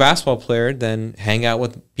want to become a basketball player, then hang out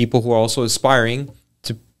with people who are also aspiring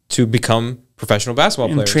to become professional basketball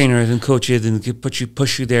And players. trainers and coaches and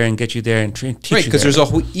push you there and get you there and teach Right, you because there. there's a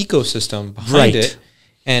whole ecosystem behind it.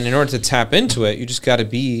 And in order to tap into it, you just got to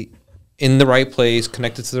be in the right place,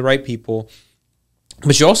 connected to the right people.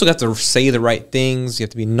 But you also got to say the right things. You have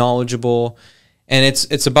to be knowledgeable. And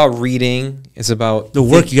it's about reading. It's about the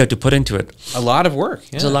work you have to put into it. a lot of work. Yeah.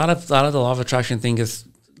 There's a lot of the law of attraction thing is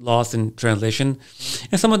lost in translation,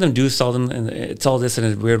 and some of them do sell them, and it's all this in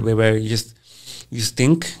a weird way where you just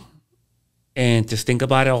think and just think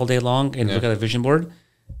about it all day long and look at a vision board,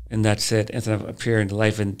 and that's it. It's gonna appear in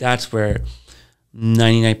life, and that's where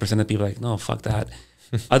 99% of people are like, no, fuck that.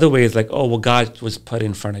 Other ways like, oh well, God was put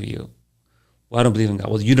in front of you. Well, I don't believe in God.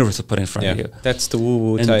 Well, the universe was put in front of you. That's the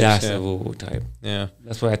woo-woo And type. that's the woo-woo type. Yeah.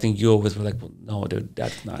 That's why I think you always were like, well, no, dude,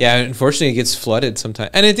 that's not. Yeah, unfortunately, it gets flooded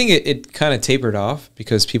sometimes. And I think it kind of tapered off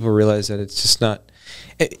because people realize that it's just not...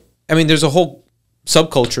 I mean, there's a whole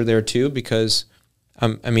subculture there, too, because,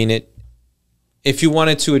 I mean, if you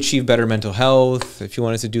wanted to achieve better mental health, if you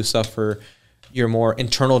wanted to do stuff for your more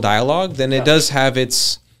internal dialogue, then it does have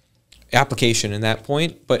its application in that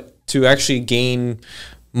point. But to actually gain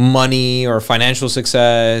money or financial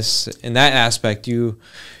success in that aspect, it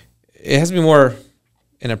has to be more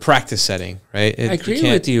in a practice setting, right? I agree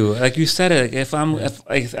with you. Like you said it, if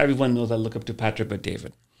everyone knows I look up to Patrick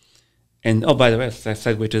Bet-David. And oh, by the way, as I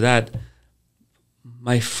segue to that,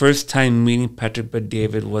 my first time meeting Patrick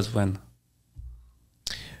Bet-David was when?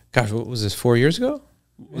 Gosh, what was this, 4 years ago?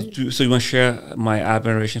 So you want to share my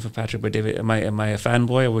admiration for Patrick Bet-David? Am I a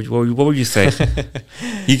fanboy? Or what would you say?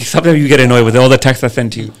 Sometimes you get annoyed with all the texts I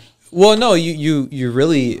send to you. Well, no, you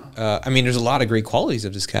really. I mean, there's a lot of great qualities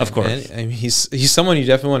of this guy. Of course, man. I mean, he's someone you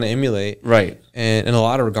definitely want to emulate, right? And in a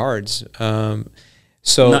lot of regards.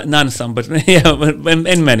 So not in some, but yeah,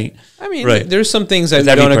 in many. I mean, right. There's some things I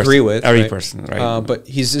don't agree with. Every person, right? But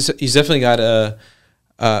he's definitely got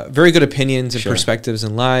very good opinions and perspectives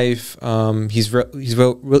in life. He's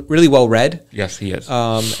really well read. Yes, he is.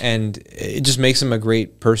 And it just makes him a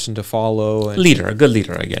great person to follow. And a good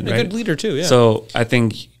leader again, right? A good leader too. Yeah. So I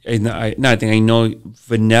think I know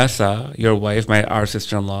Vanessa, your wife, our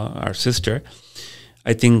sister-in-law, our sister.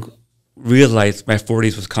 I think realized my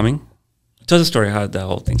 40s was coming. Tell the story how the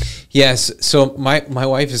whole thing. Yes. So my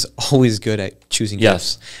wife is always good at choosing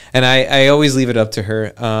gifts. And I always leave it up to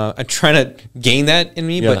her. I'm trying to gain that in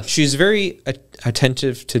me, but she's very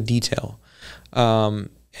attentive to detail.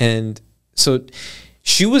 And so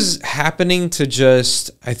she was happening to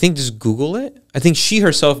just Google it. I think she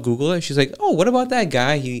herself Googled it. She's like, oh, what about that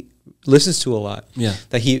guy he listens to a lot? Yeah.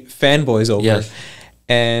 That he fanboys over. Yes.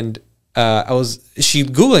 And she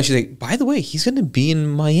Googled it and she's like, by the way, he's going to be in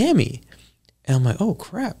Miami. And I'm like, oh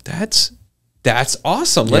crap, that's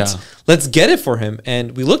awesome. Let's get it for him.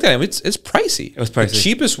 And we looked at him. It's pricey. It was pricey. The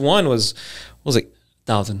cheapest one was like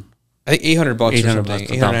 $1,000. I think $800 or something.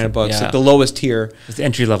 $800, like the lowest tier. It's the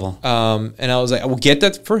entry level. And I was like, I will get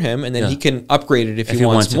that for him, and then he can upgrade it if he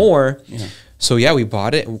wants more. Yeah. So yeah, we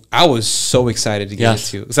bought it. I was so excited to get it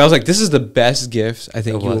too. Because I was like, this is the best gift I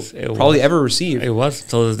think you'll probably ever receive. It was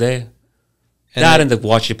till this day. And that and the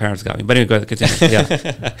watch your parents got me. But anyway, go ahead, continue.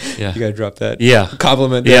 Yeah. You got to drop that. Yeah.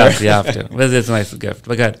 Compliment there. Yeah, you have to. But it's a nice gift.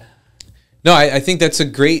 But good. No, I think that's I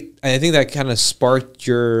think that kind of sparked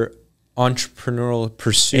your entrepreneurial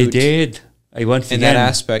pursuit. It did. In that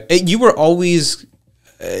aspect. You were always,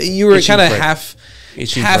 kind of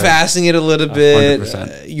half-assing it a little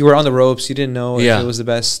bit. You were on the ropes. You didn't know if it was the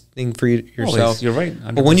best thing for yourself. Always. You're right.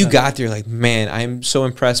 100%. But when you got there, like, man, I'm so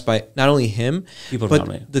impressed by not only him,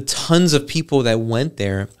 but the tons of people that went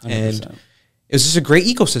there. 100%. And it was just a great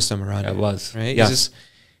ecosystem around it. It was. Right? Yeah.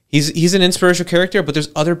 He's an inspirational character, but there's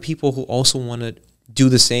other people who also want to do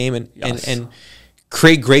the same and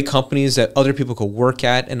create great companies that other people could work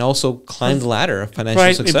at and also climb the ladder of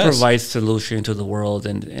financial success. It provides solution to the world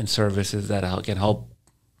and services that can help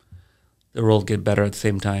the world get better at the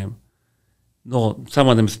same time. No, some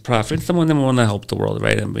of them is profit, some of them want to help the world,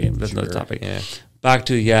 right? I mean, that's another topic. Yeah. Back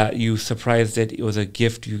to, you surprised that it was a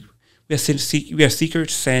gift. We have Secret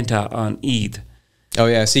Santa on Eid. Oh,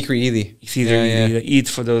 yeah, Secret Eid. Eid,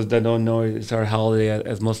 for those that don't know, it's our holiday.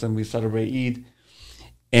 As Muslims, we celebrate Eid.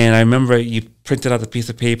 And I remember you printed out a piece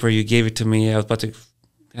of paper, you gave it to me. I was about to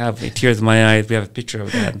have tears in my eyes. We have a picture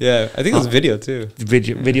of that. Yeah, I think it was video too.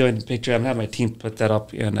 Video and picture. I'm having my team put that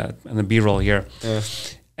up in the B-roll here. Yeah.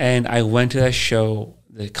 And I went to that show,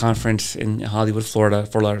 the conference in Hollywood, Florida,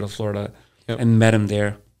 Fort Lauderdale, Florida, and met him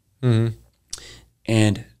there.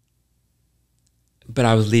 Mm-hmm. But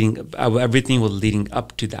everything was leading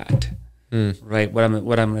up to that, right? What I'm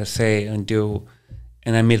going to say and do.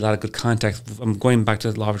 And I made a lot of good contacts. I'm going back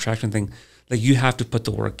to the law of attraction thing. Like, you have to put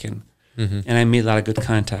the work in. Mm-hmm. And I made a lot of good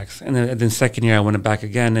contacts. And then second year, I went back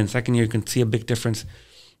again. And second year, you can see a big difference.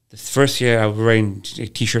 This first year, I was wearing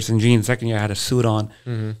T-shirts and jeans. Second year, I had a suit on.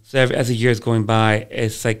 Mm-hmm. So as the years going by,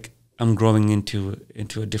 it's like I'm growing into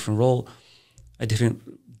a different role, a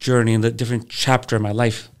different journey, and a different chapter in my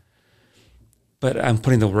life. But I'm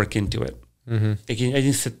putting the work into it. Mm-hmm. I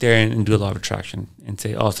can sit there and do a law of attraction and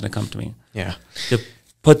say, oh, it's going to come to me. Yeah. To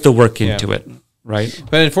put the work into it, right?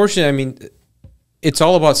 But unfortunately, I mean, it's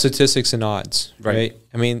all about statistics and odds, right?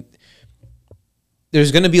 I mean,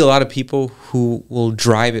 there's going to be a lot of people who will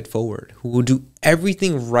drive it forward, who will do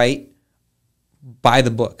everything right by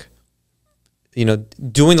the book. You know,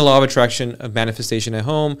 doing the law of attraction, of manifestation at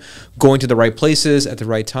home, going to the right places at the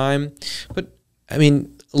right time. But, I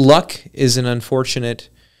mean, luck is an unfortunate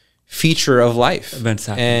feature of life. Events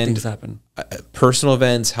happen. Things happen. Personal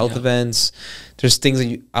events, health events. There's things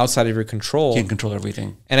that outside of your control. Can't control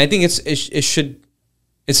everything. And I think it's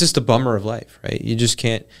just a bummer of life, right? You just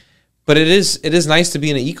can't. But it is nice to be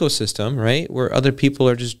in an ecosystem, right, where other people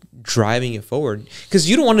are just driving it forward. Because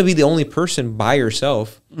you don't want to be the only person by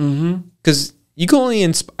yourself. Because you can only.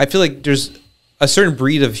 I feel like there's a certain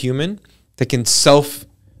breed of human that can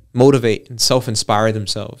self-motivate and self-inspire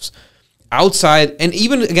themselves. Outside, and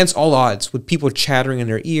even against all odds, with people chattering in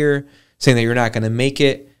their ear, saying that you're not going to make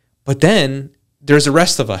it. But then there's the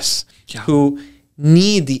rest of us who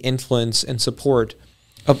need the influence and support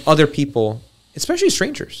of other people, especially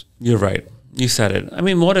strangers. You're right. You said it. I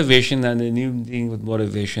mean, motivation, and the new thing with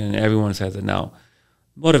motivation, and everyone says it now.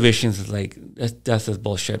 Motivation is like, that's just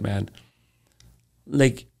bullshit, man.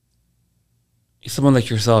 Like, someone like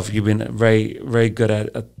yourself, you've been very, very good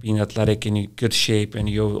at being athletic and in good shape, and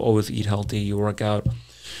you always eat healthy, you work out.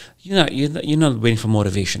 You're not waiting for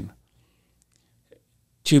motivation.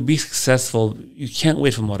 To be successful, you can't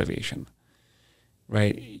wait for motivation,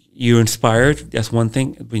 right? You're inspired, that's one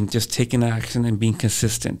thing, but just taking action and being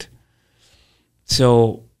consistent.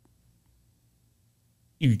 So,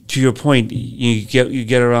 to your point, you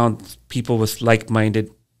get around people with like-minded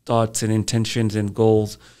thoughts and intentions and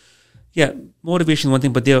goals. Yeah, motivation is one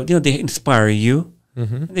thing, but they inspire you.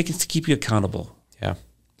 And they can keep you accountable. Yeah, right.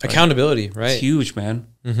 Accountability, right? It's huge, man.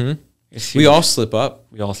 It's huge. We all slip up.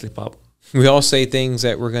 We all say things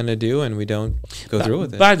that we're going to do, and we don't go through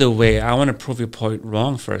with it. By the way, I want to prove your point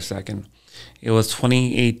wrong for a second. It was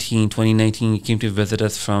 2018, 2019. You came to visit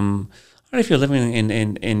us from. I don't know if you're living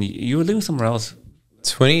in you were living somewhere else.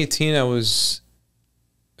 2018, I was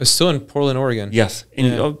still in Portland, Oregon. Yes. In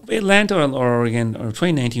Atlanta or Oregon, or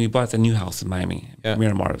 2019, we bought a new house in Miami,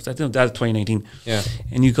 Miramar. I think that's 2019. Yeah.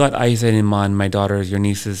 And you got Isa and Iman, my daughters, your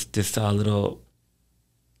nieces, this little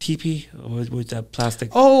teepee, or was that plastic?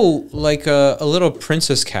 Oh, like a little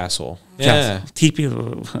princess castle. Yeah. Teepee.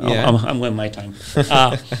 I'm going my time.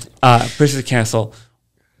 Princess castle.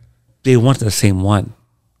 They wanted the same one.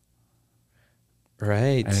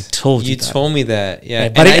 Right. And I told you. You told me that. Yeah.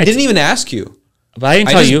 But I didn't even ask you. But I didn't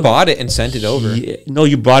tell you. I just bought it and sent it over. Yeah, no,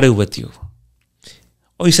 you brought it with you.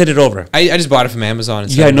 Oh, you sent it over. I just bought it from Amazon.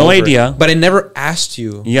 And you had no idea. But I never asked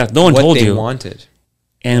you. Yeah, no one told you what they wanted.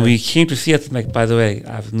 And we came to see it. Like, by the way,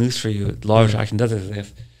 I have news for you. Law of attraction does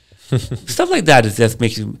exist. Stuff like that is just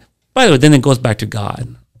makes you. By the way, then it goes back to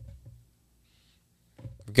God.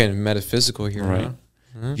 We're getting metaphysical here, right? Huh?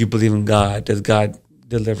 Mm-hmm. You believe in God. Does God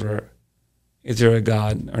deliver? Is there a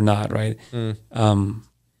God or not? Right.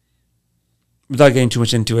 Without getting too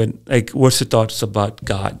much into it, like, what's your thoughts about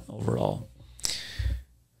God overall?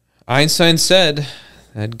 Einstein said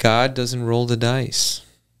that God doesn't roll the dice.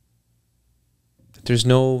 That there's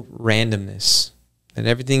no randomness. That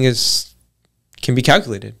everything can be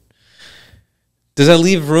calculated. Does that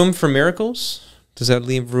leave room for miracles? Does that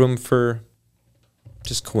leave room for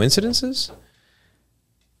just coincidences?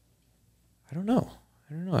 I don't know.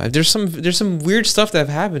 There's some weird stuff that have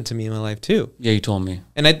happened to me in my life too. Yeah, you told me.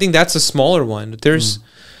 And I think that's a smaller one. There's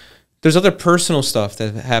other personal stuff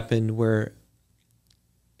that have happened where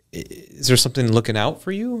is there something looking out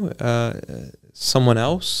for you? Someone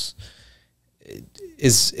else?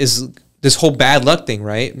 Is this whole bad luck thing,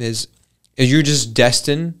 right? Is you're just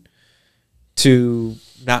destined to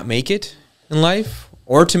not make it in life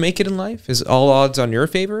or to make it in life? Is all odds on your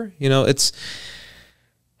favor? You know, it's...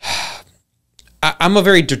 I'm a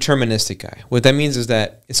very deterministic guy. What that means is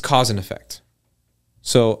that it's cause and effect.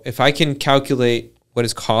 So if I can calculate what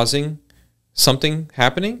is causing something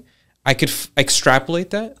happening, I could extrapolate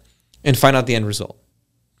that and find out the end result,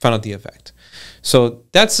 find out the effect. So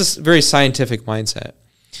that's a very scientific mindset.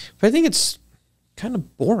 But I think it's kind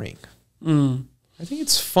of boring. I think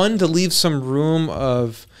it's fun to leave some room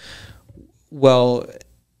of, well,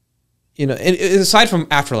 you know, aside from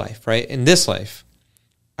afterlife, right? In this life,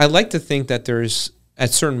 I like to think that there's,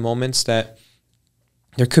 at certain moments, that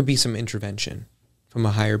there could be some intervention from a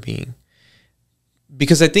higher being.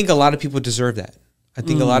 Because I think a lot of people deserve that. I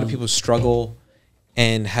think a lot of people struggle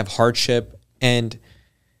and have hardship. And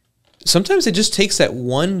sometimes it just takes that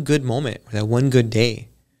one good moment, or that one good day,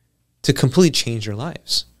 to completely change their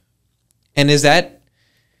lives. And is that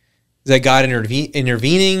God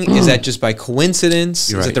intervening? Is that just by coincidence?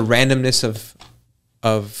 You're is right. it the randomness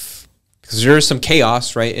of because there is some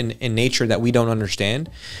chaos, right, in nature that we don't understand.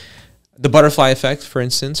 The butterfly effect, for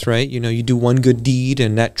instance, right? You know, you do one good deed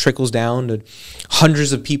and that trickles down to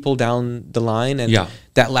hundreds of people down the line. And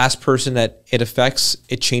that last person that it affects,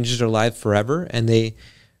 it changes their life forever. And they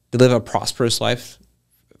live a prosperous life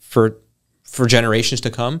for generations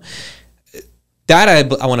to come. That I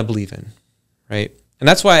want to believe in, right? And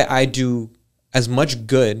that's why I do as much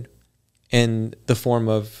good in the form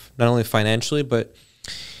of not only financially, but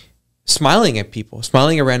smiling at people,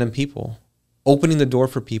 smiling at random people, opening the door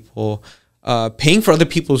for people, paying for other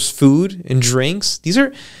people's food and drinks. These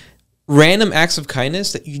are random acts of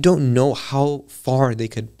kindness that you don't know how far they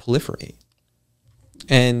could proliferate.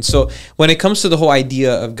 And so when it comes to the whole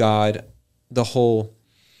idea of God,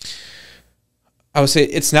 I would say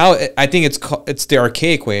I think it's the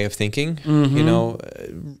archaic way of thinking, you know,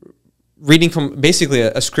 reading from basically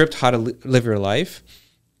a script, how to live your life.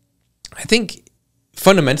 I think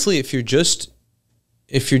fundamentally, if you're just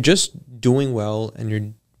doing well and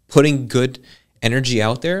you're putting good energy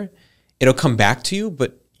out there, it'll come back to you,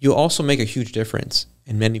 but you'll also make a huge difference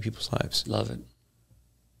in many people's lives. Love it.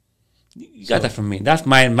 You got that from me. That's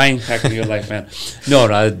my impact on your life, man.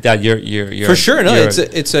 No, that you're for sure. No,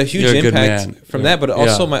 it's a huge impact from that, but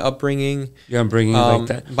also my upbringing. Your upbringing, like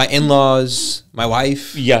that. My in-laws, my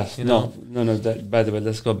wife. Yeah. You know? No. That, by the way,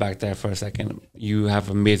 let's go back there for a second. You have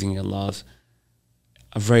amazing in-laws,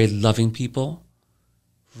 very loving people,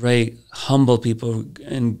 very humble people,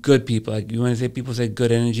 and good people. Like you want to say, people say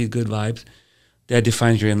good energy, good vibes. That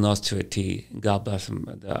defines your in-laws to a T. God bless them.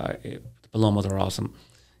 The Palomos are awesome.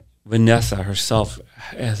 Vanessa herself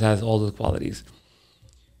has all the qualities.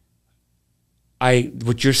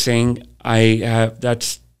 What you're saying, I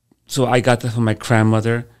got that from my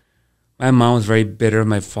grandmother. My mom was very bitter.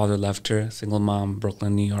 My father left her, single mom,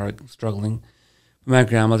 Brooklyn, New York, struggling. My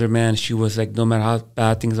grandmother, man, she was like, no matter how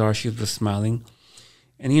bad things are, she was smiling.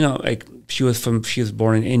 And you know, like she was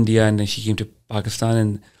born in India, and then she came to Pakistan,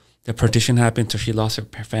 and the partition happened, so she lost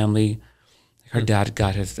her family. Her dad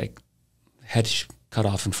got his head cut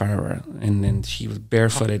off in front of her, and then she was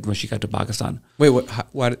barefooted when she got to Pakistan. Wait,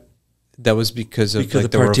 what? That was because of the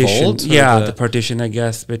partition. revolt? Yeah, the partition, I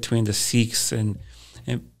guess, between the Sikhs and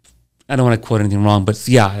I don't want to quote anything wrong, but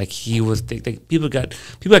yeah, like he was. People got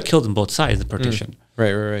killed on both sides of the partition.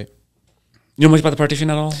 Right. You know much about the partition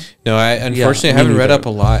at all? No, I unfortunately haven't read up a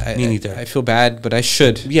lot. Me neither. I feel bad, but I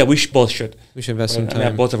should. Yeah, we both should. We should invest some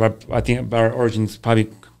time. Both of our origins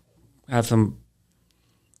probably have some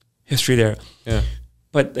history there. Yeah.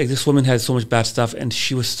 But like this woman had so much bad stuff, and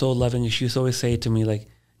she was so loving. She used to always say to me, like,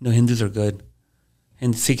 "No, Hindus are good,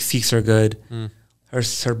 and Sikhs are good."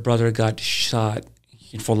 Her brother got shot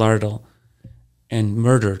in Fort Lauderdale and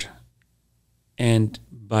murdered, and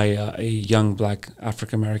by a young black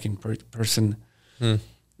African American person. A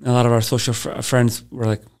lot of our social friends were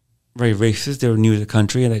like very racist. They were new to the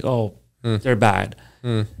country, and like, oh, they're bad.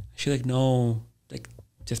 She's like, no, like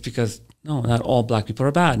just because. No, not all black people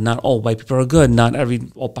are bad. Not all white people are good. Not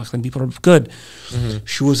all Pakistani people are good.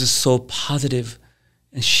 She was just so positive.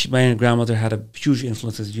 And my grandmother had a huge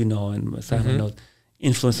influence, as you know, and my family knows,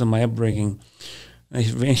 influence on my upbringing.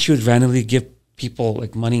 And she would randomly give people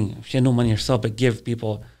like money. She had no money herself, but give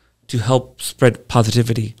people to help spread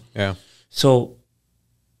positivity. Yeah. So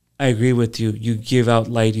I agree with you. You give out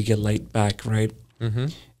light, you get light back, right? Mm-hmm.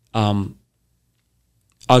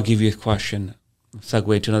 I'll give you a question.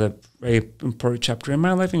 Segue to another very important chapter in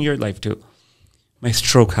my life and your life too. My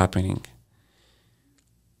stroke happening.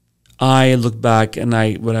 I look back and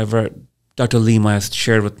whatever Dr. Lima has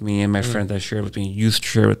shared with me and my friends have shared with me, used to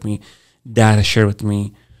share with me, Dad has shared with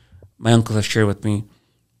me, my uncles have shared with me.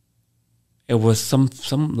 It was a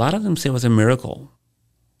lot of them say it was a miracle.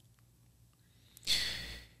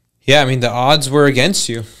 Yeah, I mean, the odds were against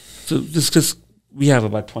you. So just because we have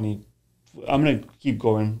about 20, I'm going to keep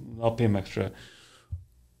going. I'll pay him extra.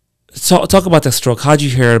 So talk about the stroke. How'd you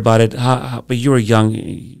hear about it? But you were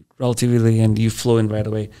young, relatively, and you flew in right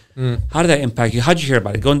away. How did that impact you? How'd you hear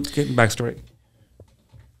about it? Go and get the backstory.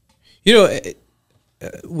 You know,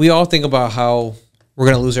 we all think about how we're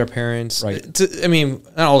going to lose our parents. Right. I mean,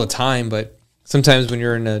 not all the time, but sometimes when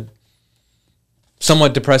you're in a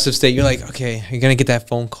somewhat depressive state, you're like, okay, you're going to get that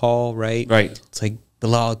phone call, right? Right. It's like,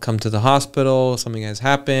 Bilal, come to the hospital. Something has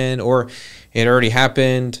happened, or it already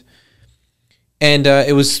happened. And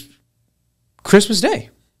it was Christmas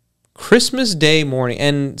Day morning.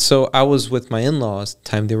 And so I was with my in-laws at the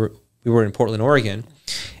time. We were in Portland, Oregon.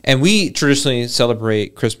 And we traditionally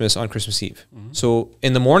celebrate Christmas on Christmas Eve. Mm-hmm. So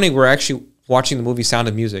in the morning, we're actually watching the movie Sound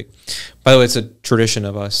of Music. By the way, it's a tradition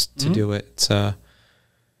of us to do it. It's,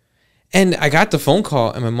 and I got the phone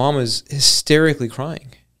call, and my mom is hysterically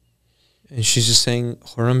crying. And she's just saying,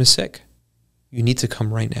 Khurram is sick. You need to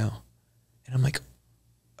come right now. And I'm like,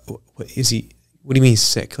 what is he? What do you mean he's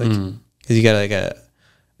sick? Like, has he got like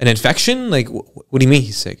an infection? Like, what do you mean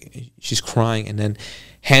he's sick? She's crying, and then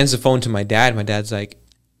hands the phone to my dad. My dad's like,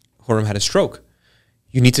 Khurram had a stroke.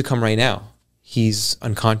 You need to come right now. He's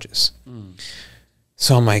unconscious.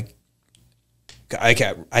 So I'm like,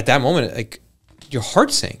 at that moment, like, your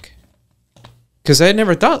heart sank. Because I had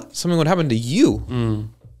never thought something would happen to you.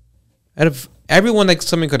 Out of everyone that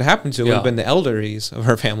something could happen to, would have been the elderlies of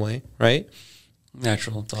her family, right?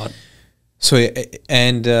 Natural thought. So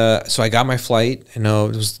I got my flight. I know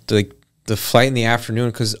it was like the flight in the afternoon,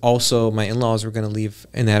 because also my in-laws were going to leave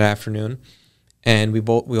in that afternoon, and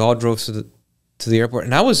we all drove to the airport.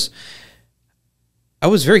 And I was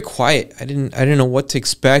very quiet. I didn't know what to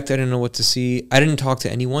expect. I didn't know what to see. I didn't talk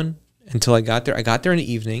to anyone until I got there. I got there in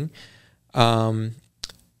the evening. I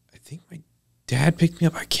think my dad picked me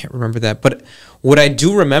up. I can't remember that. But what I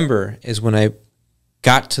do remember is when I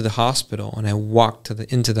got to the hospital and I walked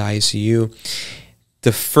into the ICU,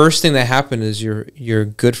 the first thing that happened is your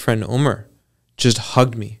good friend Umar just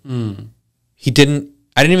hugged me. I didn't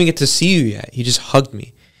even get to see you yet. He just hugged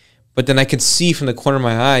me. But then I could see from the corner of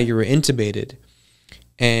my eye you were intubated,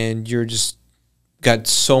 and you're just got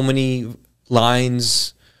so many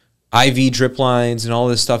lines, IV drip lines and all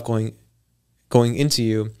this stuff going into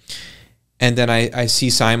you. And then I see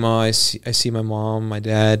Saima, I see my mom, my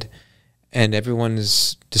dad, and everyone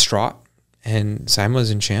is distraught, and Saima's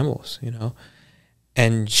in shambles, you know.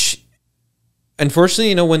 And unfortunately,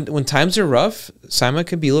 you know, when times are rough, Saima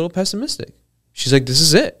could be a little pessimistic. She's like, this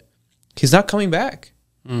is it. He's not coming back.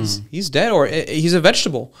 He's dead, or he's a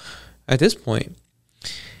vegetable at this point.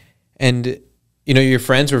 And, you know, your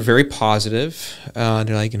friends were very positive. They're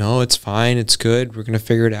like, you know, it's fine. It's good. We're going to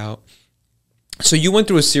figure it out. So you went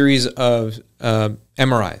through a series of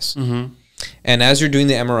MRIs. And as you're doing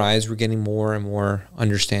the MRIs, we're getting more and more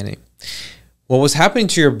understanding. What was happening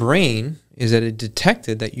to your brain is that it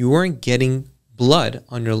detected that you weren't getting blood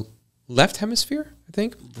on your left hemisphere, I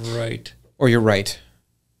think. Right. Or your right.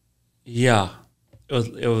 Yeah.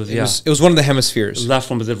 It was one of the hemispheres. The left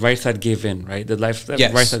one, but the right side gave in, right? The right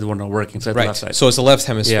side was not working, so it's the left side. So it's the left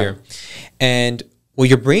hemisphere. Yeah. And what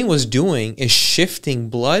your brain was doing is shifting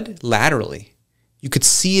blood laterally. You could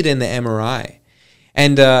see it in the MRI.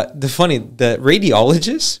 And the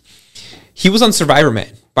radiologist, he was on Survivor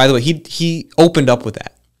Man. By the way, he opened up with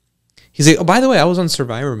that. He's like, oh, by the way, I was on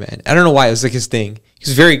Survivor Man. I don't know why. It was like his thing.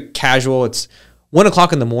 He's very casual. It's 1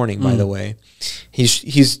 o'clock in the morning, by the way.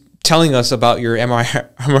 He's telling us about your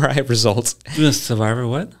MRI results. Doing Survivor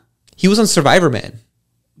what? He was on Survivor Man.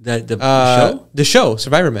 The show? The show,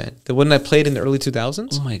 Survivor Man. The one that played in the early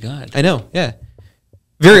 2000s. Oh, my God. I know, yeah.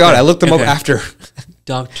 Very odd. I looked him up after.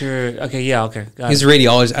 Doctor. Okay, yeah, okay. He's a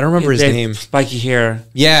radiologist. I don't remember his name. Spiky hair.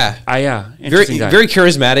 Yeah. Yeah. Very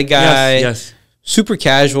charismatic guy. Yes. Super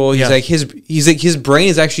casual. He's like his brain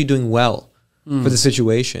is actually doing well for the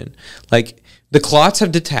situation. Like the clots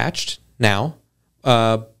have detached now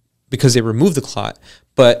because they removed the clot,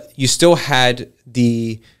 but you still had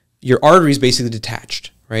your arteries basically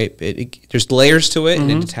detached, right? There's layers to it, and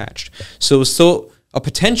it detached. So it was still a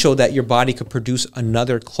potential that your body could produce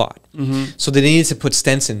another clot. So they needed to put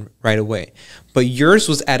stents in right away. But yours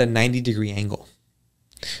was at a 90-degree angle.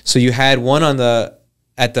 So you had one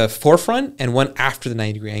at the forefront and one after the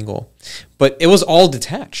 90-degree angle. But it was all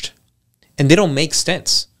detached. And they don't make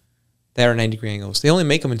stents that are 90-degree angles. They only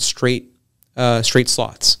make them in straight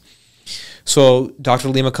slots. So Dr.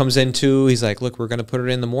 Lima comes in too. He's like, look, we're going to put it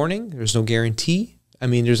in the morning. There's no guarantee. I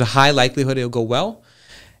mean, there's a high likelihood it'll go well.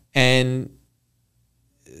 And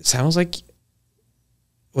it sounds like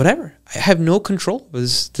whatever. I have no control of the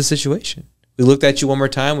situation. We looked at you one more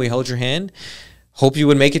time. We held your hand. Hope you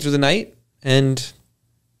would make it through the night. And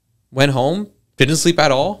went home. Didn't sleep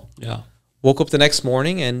at all. Yeah. Woke up the next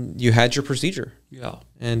morning and you had your procedure. Yeah.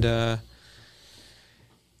 And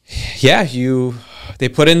they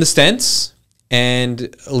put in the stents,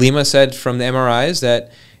 and Lima said from the MRIs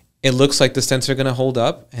that it looks like the stents are going to hold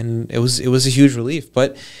up, and it was a huge relief.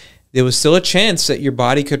 But there was still a chance that your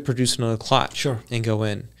body could produce another clot, and go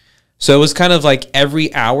in. So it was kind of like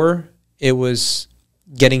every hour it was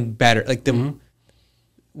getting better. Like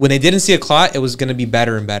when they didn't see a clot, it was going to be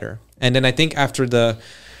better and better. And then I think after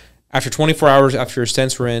 24 hours after your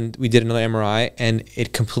stents were in, we did another MRI, and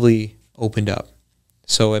it completely opened up.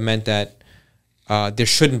 So it meant that there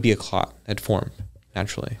shouldn't be a clot that formed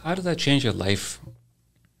naturally. How does that change your life?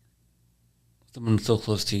 Someone so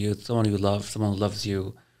close to you, someone you love, someone who loves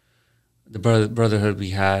you. The brotherhood we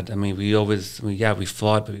had. I mean, we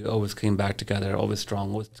fought, but we always came back together, always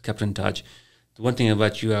strong, always kept in touch. The one thing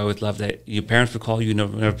about you, I always loved that your parents would call you,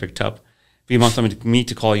 never picked up. If you want me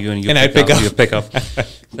to call you and you pick up.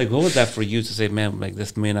 Like, what was that for you to say, man, like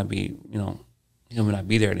this may not be, may not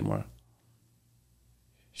be there anymore?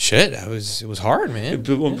 Shit, it was hard, man.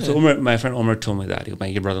 So my friend Omar told me that.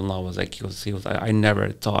 Your brother-in-law was like, I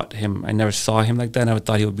never saw him like that. I never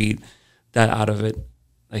thought he would be that out of it.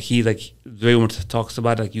 Like the way Omar talks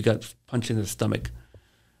about it, like you got punched in the stomach.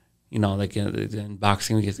 Like in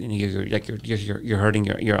boxing, you're hurting,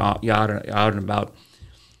 you're out and about.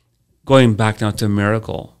 Going back now to a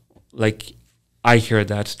miracle, like I hear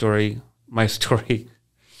that story, my story,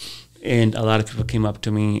 and a lot of people came up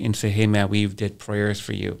to me and say, "Hey, man, we did prayers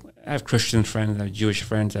for you." I have Christian friends, I have Jewish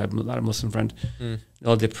friends, I have a lot of Muslim friends. They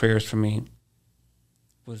all did prayers for me.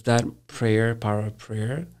 Was that power of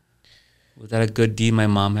prayer? Was that a good deed my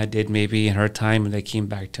mom had did maybe in her time when they came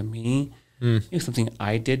back to me? Maybe something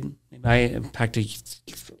I did. Maybe I impacted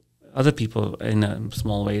other people in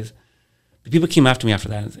small ways. The people came after me after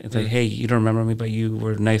that. It's like, hey, you don't remember me, but you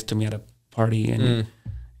were nice to me at a party and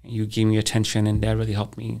you gave me attention, and that really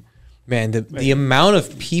helped me. Man, the amount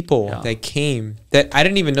of people that came that I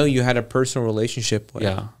didn't even know you had a personal relationship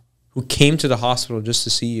with, who came to the hospital just to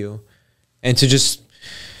see you and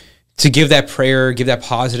to give that prayer, give that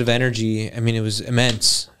positive energy. I mean, it was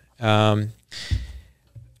immense.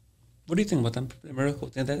 What do you think about that miracle?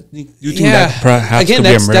 Do you think that perhaps again, could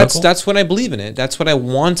be a miracle? That's what I believe in it. That's what I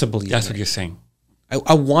want to believe. That's what you're saying.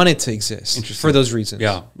 I want it to exist for those reasons.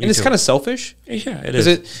 Yeah, and it's kind of selfish. Yeah, it is.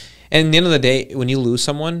 And at the end of the day, when you lose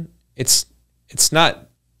someone, it's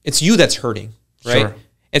you that's hurting, right?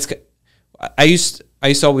 Sure. I used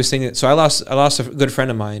to always think that. So I lost a good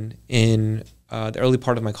friend of mine in the early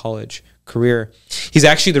part of my college career. He's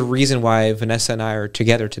actually the reason why Vanessa and I are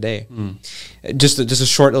together today. Just a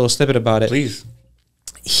short little snippet about it. Please.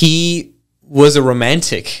 He was a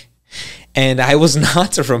romantic, and I was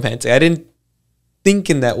not a romantic. I didn't think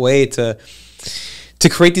in that way to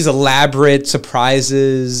create these elaborate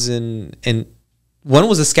surprises, and one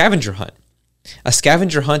was a scavenger hunt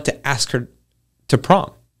to ask her to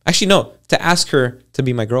prom. Actually, no, to ask her to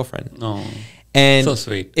be my girlfriend. Oh. And so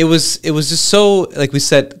sweet. It was just so, like we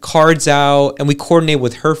said, cards out, and we coordinated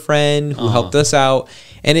with her friend who helped us out,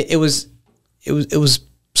 and it was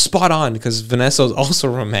spot on because Vanessa was also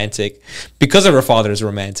romantic because of her father is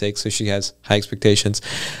romantic, so she has high expectations.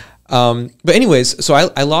 But anyways, so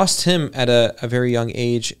I lost him at a very young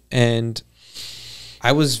age, and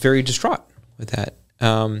I was very distraught with that.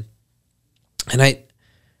 And I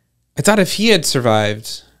thought if he had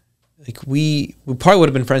survived, like we probably would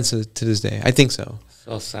have been friends to this day. I think so.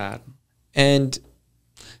 So sad. And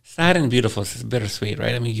sad and beautiful. It's bittersweet,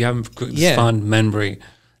 right? I mean, you have this fond memory.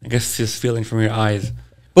 I guess this feeling from your eyes.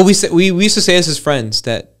 But we used to say as his friends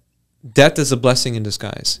that death is a blessing in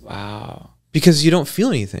disguise. Wow. Because you don't feel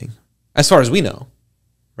anything, as far as we know,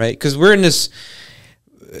 right? Because we're in this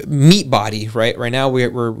meat body, right? Right now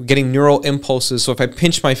we're getting neural impulses. So if I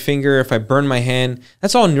pinch my finger, if I burn my hand,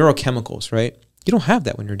 that's all neurochemicals, right? You don't have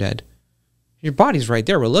that when you're dead. Your body's right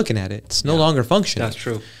there. We're looking at it. It's no longer functioning. That's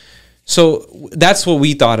true. So that's what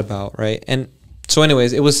we thought about, right? And So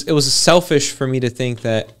anyways, it was selfish for me to think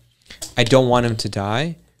that I don't want him to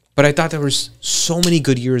die, but I thought there was so many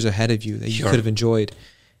good years ahead of you that you could have enjoyed,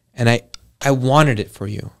 and I wanted it for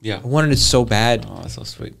you. Yeah, I wanted it so bad. Oh, that's so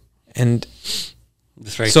sweet. And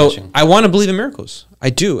that's very so touching. I want to believe in miracles. I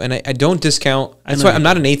do, and I don't discount. That's why I'm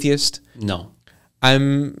not an atheist. No,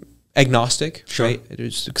 I'm agnostic. Sure. Right?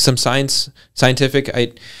 There's some scientific.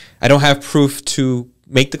 I don't have proof to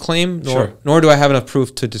make the claim, nor do I have enough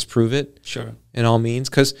proof to disprove it. Sure. In all means,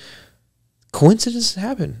 because coincidences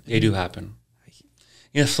happen. They do happen.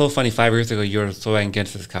 You know, it's so funny. 5 years ago, you were so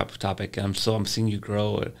against this topic. I'm seeing you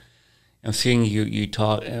grow. I'm seeing you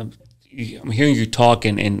talk. I'm hearing you talk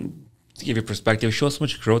and give your perspective. It shows how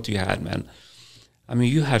much growth you had, man. I mean,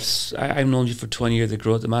 you have. I've known you for 20 years.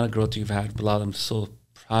 The amount of growth you've had, Bilal. I'm so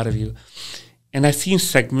proud of you. And I've seen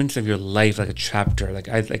segments of your life, like a chapter. Like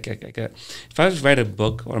if I was to write a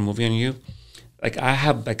book or a movie on you, like I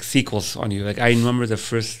have like sequels on you. Like I remember the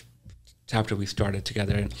first chapter we started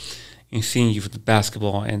together, and seeing you with the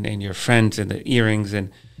basketball and your friends and the earrings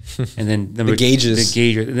and then number the gauges,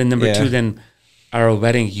 and then number two, then our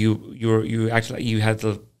wedding, you actually you had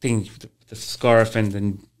the thing, the scarf, and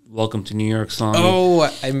then "Welcome to New York" song. Oh,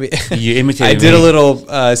 you imitated. I did a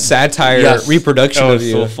little satire reproduction of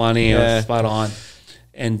you. It was so funny. It was spot on.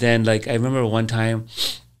 And then, like, I remember one time,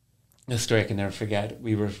 a story I can never forget.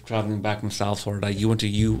 We were traveling back from South Florida. You went to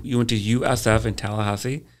USF in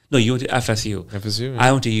Tallahassee. No, you went to FSU. FSU.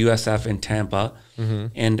 I went to USF in Tampa,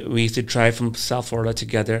 and we used to drive from South Florida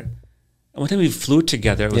together. And one time we flew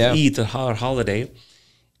together. It was Eid, our holiday,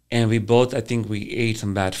 and we both, I think, we ate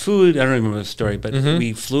some bad food. I don't remember the story, but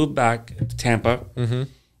we flew back to Tampa.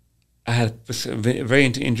 I had a very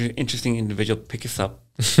interesting individual pick us up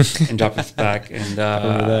and drop us back, and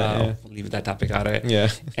I'll leave that topic out of it. Yeah.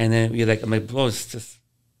 And then I'm like, bro, it's just,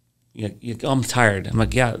 I'm tired. I'm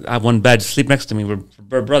like, yeah, I have one bed, sleep next to me.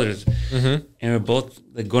 We're brothers, and we're both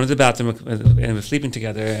like going to the bathroom and we're sleeping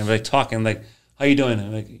together, and we're like talking, like, how you doing?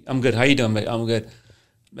 I'm like, I'm good. How you doing? I'm like, I'm good.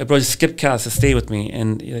 My brother skipped class to stay with me,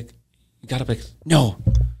 and you got up like, no,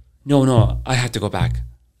 I have to go back.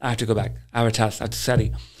 I have a test. I have to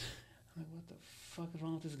study. I'm like, what the fuck is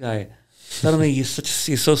wrong with this guy? Suddenly he's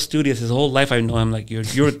so studious. His whole life I know him like you're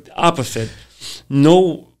the opposite.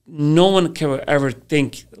 No one can ever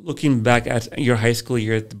think, looking back at your high school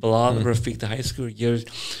years, the Bilal Rafiq, the high school years,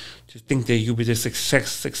 to think that you'll be this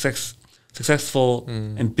successful,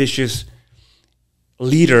 ambitious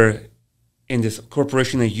leader in this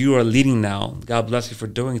corporation that you are leading now. God bless you for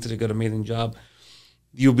doing such a good, amazing job.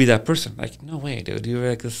 You'll be that person. Like, no way, dude. You're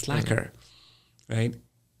like a slacker, right?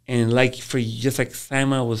 And like just like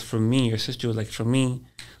Sama was for me, your sister was like for me,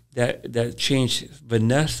 that changed.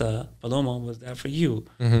 Vanessa Paloma was that for you.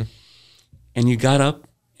 And you got up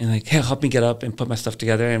and like, hey, help me get up and put my stuff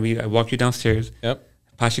together. And I walked you downstairs. Yep.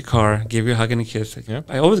 Passed your car, gave you a hug and a kiss. Like,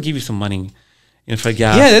 I always give you some money. For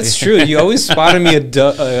gas. Yeah, that's true. You always spotted me a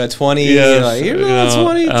 20. Yes, like, here's a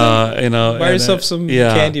 20. Buy yourself some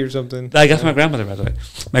candy or something. I got my grandmother, by the way.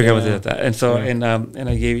 My grandmother did that, and so and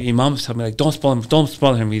I gave your mom told me like, don't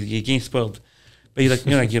spoil him. He's getting spoiled. But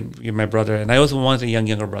you're my brother, and I also wanted a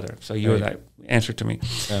younger brother. So you were that answer to me.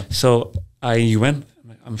 Yeah. So you went.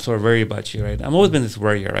 I'm so worried about you, right? I've always been this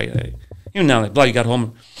worrier, right? Now, like, you got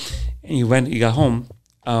home, and you got home.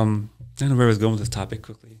 I don't know where I was going with this topic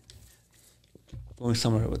quickly. Going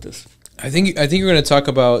somewhere with this. I think you're going to talk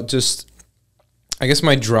about just, I guess,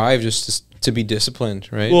 my drive just to be disciplined,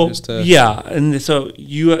 right? Well, and so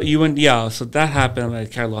you went, so that happened. I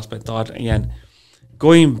kind of lost my thought again.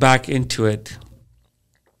 Going back into it,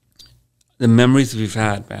 the memories we've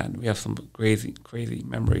had, man, we have some crazy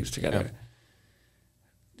memories together.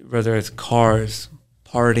 Yeah. Whether it's cars,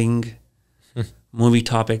 partying, movie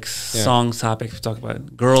topics, song topics, we talk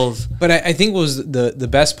about girls. But I think was the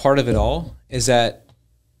best part of it all is that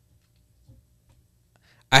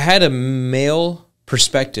I had a male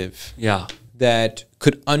perspective that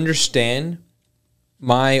could understand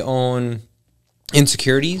my own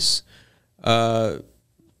insecurities,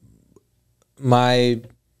 my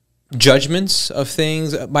judgments of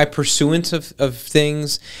things, my pursuance of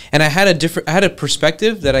things, and I had a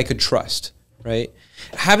perspective that I could trust, right?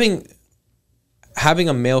 Having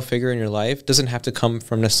a male figure in your life doesn't have to come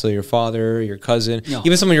from necessarily your father, your cousin,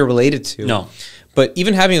 even someone you're related to. No. But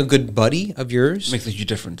even having a good buddy of yours makes a huge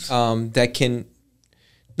difference. That can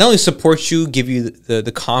not only support you, give you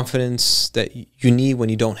the confidence that you need when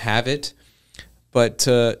you don't have it, but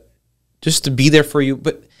just to be there for you.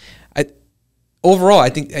 But overall, I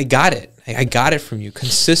think I got it. I got it from you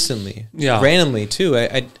consistently, randomly too.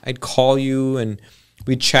 I'd call you and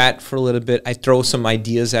we'd chat for a little bit. I'd throw some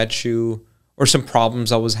ideas at you, or some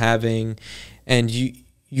problems I was having, and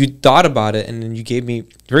you thought about it, and then you gave me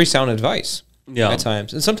very sound advice at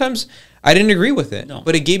times. And sometimes I didn't agree with it,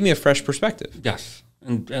 but it gave me a fresh perspective. Yes.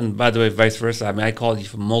 And by the way, vice versa. I mean, I call you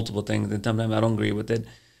for multiple things, and sometimes I don't agree with it,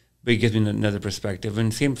 but it gives me another perspective.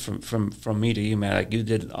 And same from me to you, man. Like, you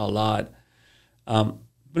did a lot. But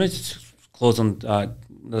let's just close on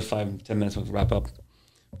another 5-10 minutes. We'll wrap up.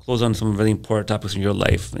 Close on some really important topics in your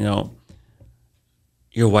life. You know,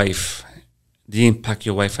 your wife, the impact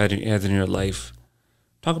your wife has in your life.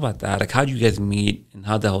 Talk about that. Like, how did you guys meet, and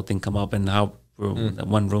how did the whole thing come up, and how that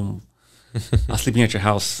one room, sleeping at your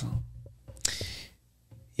house.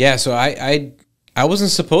 Yeah, so I wasn't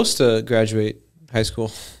supposed to graduate high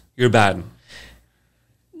school. You're bad.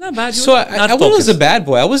 Not bad. So I was a bad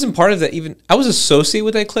boy. I wasn't part of that. Even I was associated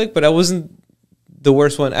with that clique, but I wasn't the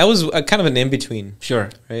worst one. I was kind of an in between. Sure.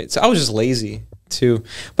 Right. So I was just lazy too,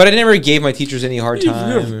 but I never gave my teachers any hard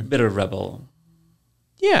time. You're a bit of a rebel.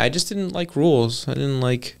 Yeah, I just didn't like rules. I didn't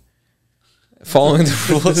like following the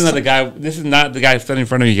rules. This is not the guy standing in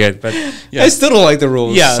front of you guys, but yeah. I still don't like the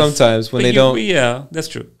rules. Yeah, sometimes when they don't. Yeah, that's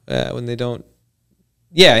true. When they don't.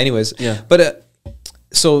 Yeah. Anyways. Yeah. But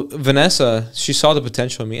so Vanessa, she saw the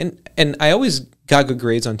potential in me, and I always got good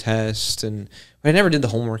grades on tests, but I never did the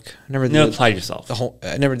homework. I never applied yourself.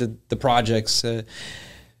 I never did the projects.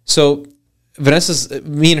 So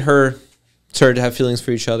me and her started to have feelings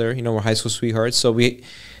for each other. You know, we're high school sweethearts. So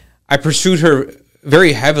I pursued her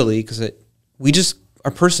very heavily because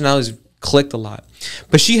our personalities clicked a lot.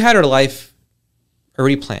 But she had her life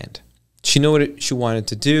already planned. She knew what she wanted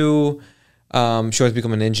to do. She wanted to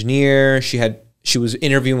become an engineer. She was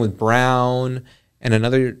interviewing with Brown and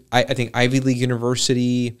another, I think, Ivy League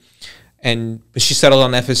university. But she settled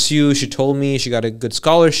on FSU. She told me she got a good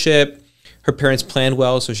scholarship. Her parents planned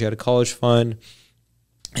well, so she had a college fund.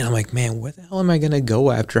 And I'm like, man, where the hell am I going to go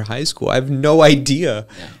after high school? I have no idea.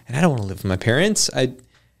 Yeah. And I don't want to live with my parents.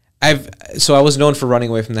 So I was known for running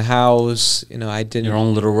away from the house. You know, I didn't. Your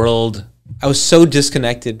own little world. I was so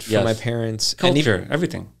disconnected from my parents. Culture,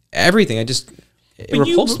 everything. Everything. It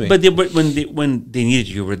repulsed me. But when they needed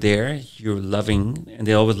you, you were there. You were loving, and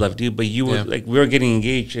they always loved you. But you were like, we were getting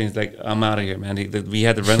engaged, and it's like, I'm out of here, man. We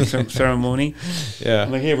had the ring ceremony. Yeah.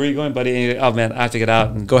 I'm like, hey, where are you going, buddy? And you're like, oh man, I have to get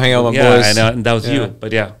out and go hang out with my boys. I know, and that was you.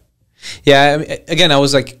 But yeah. Yeah. I mean, again, I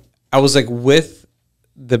was like with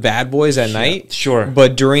the bad boys at night. Sure.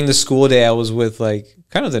 But during the school day, I was with like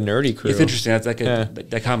kind of the nerdy crew. It's interesting. That's like a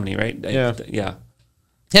dichotomy, right? Yeah. Yeah.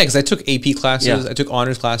 Yeah, because I took AP classes, I took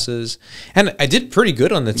honors classes, and I did pretty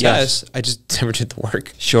good on the test. I just never did the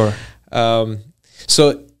work. Sure.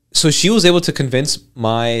 So she was able to convince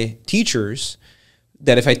my teachers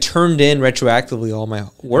that if I turned in retroactively all my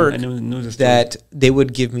work, that they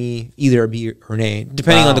would give me either a B or an A,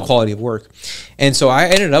 depending on the quality of work. And so I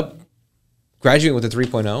ended up graduating with a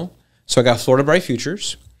 3.0. So I got Florida Bright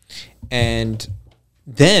Futures, and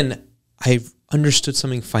then I understood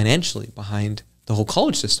something financially behind the whole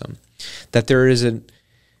college system, that there is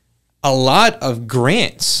a lot of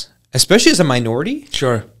grants, especially as a minority,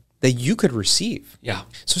 that you could receive. Yeah.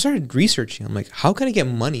 So I started researching. I'm like, how can I get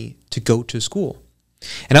money to go to school?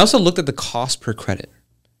 And I also looked at the cost per credit.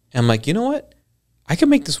 And I'm like, you know what? I can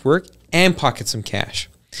make this work and pocket some cash.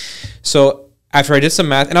 So after I did some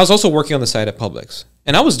math, and I was also working on the side at Publix,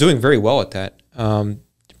 and I was doing very well at that,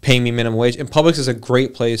 paying me minimum wage. And Publix is a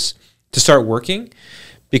great place to start working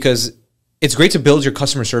because it's great to build your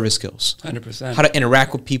customer service skills. 100%. How to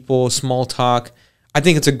interact with people, small talk. I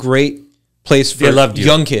think it's a great place for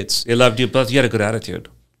young kids. They loved you, plus you had a good attitude.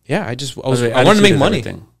 Yeah, I wanted to make money.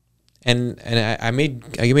 And I made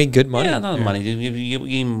good money. Yeah, not money. You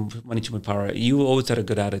gave money to my power. You always had a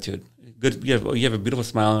good attitude. Good. You have a beautiful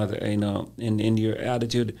smile. You know, and your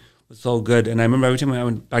attitude was so good. And I remember every time I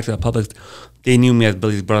went back to the Publix, they knew me as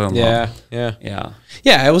Billy's brother-in-law. Yeah.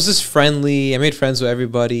 I was just friendly. I made friends with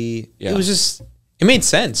everybody. Yeah. It made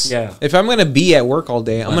sense. Yeah. If I'm gonna be at work all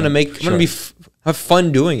day, I'm gonna have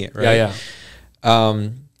fun doing it. Right. Yeah.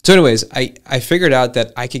 So, anyways, I figured out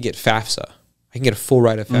that I could get FAFSA. I can get a full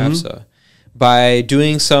ride of FAFSA by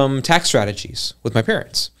doing some tax strategies with my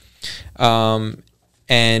parents.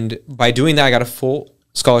 And by doing that, I got a full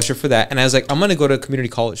scholarship for that. And I was like, I'm going to go to community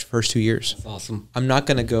college first 2 years. That's awesome. I'm not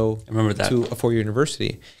going to go to a 4-year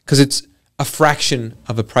university because it's a fraction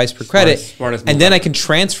of a price per credit. Smartest and then I can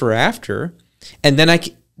transfer after. And then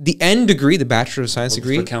the end degree, the Bachelor of Science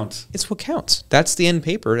degree, it's what counts. That's the end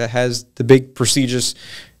paper that has the big prestigious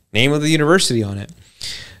name of the university on it.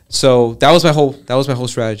 So that was my whole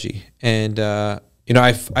strategy. And I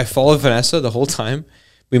followed Vanessa the whole time.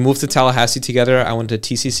 We moved to Tallahassee together. I went to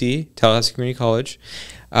TCC, Tallahassee Community College.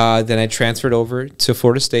 Then I transferred over to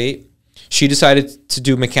Florida State. She decided to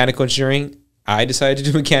do mechanical engineering I decided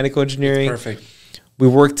to do mechanical engineering. Perfect. We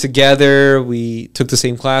worked together. We took the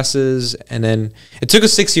same classes, and then it took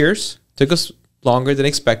us 6 years. Took us longer than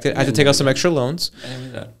expected. I had to take out some extra loans,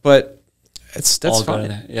 but that's all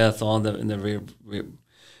fine. Yeah, it's all in the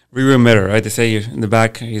rear mirror, right? They say you're in the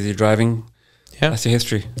back as you're driving. Yeah, that's your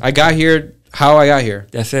history. I got here how I got here.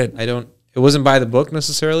 That's it. It wasn't by the book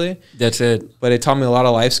necessarily. That's it. But it taught me a lot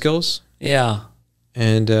of life skills. Yeah.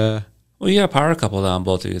 And well, you're a power couple on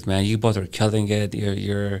both of you, man. You both are killing it.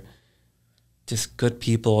 You're just good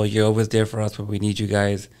people. You're always there for us when we need you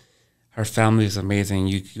guys. Our family is amazing.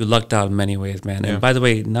 You lucked out in many ways, man. Yeah. And by the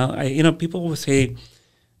way, now people always say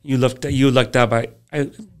you lucked out,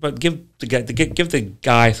 but give the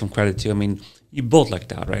guy some credit too. I mean, you both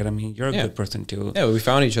lucked out, right? I mean, you're a good person too. Yeah, we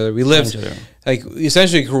found each other. We lived like we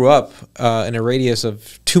essentially grew up in a radius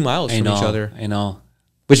of 2 miles from each other. I know.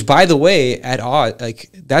 Which, by the way, at odd, like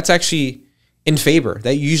that's actually in favor.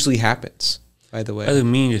 That usually happens. By the way,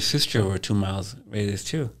 Me and your sister were 2 miles radius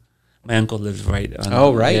too. My uncle lives right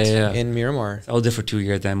on. In Miramar. I was there for 2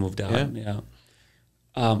 years. Then I moved out. Yeah.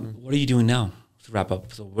 What are you doing now? To wrap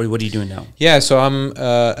up, so what are you doing now? Yeah, so I'm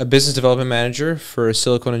a business development manager for a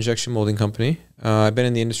silicone injection molding company. I've been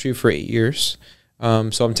in the industry for 8 years.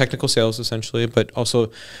 So I'm technical sales essentially, but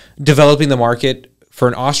also developing the market for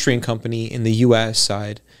an Austrian company in the U.S.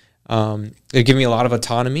 side. They give me a lot of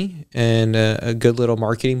autonomy and a good little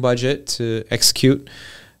marketing budget to execute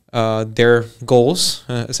their goals.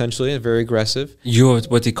 Essentially, very aggressive. You're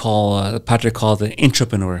what they call Patrick called an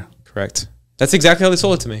entrepreneur. Correct. That's exactly how they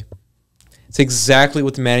sold it to me. It's exactly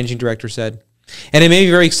what the managing director said. And it made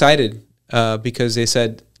me very excited because they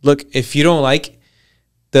said, look, if you don't like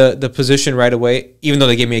the position right away, even though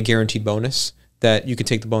they gave me a guaranteed bonus, that you can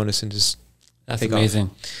take the bonus and just That's take amazing.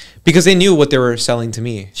 off. Because they knew what they were selling to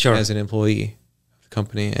me Sure. as an employee of the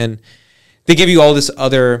company. And they give you all this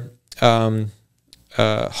other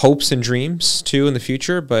hopes and dreams, too, in the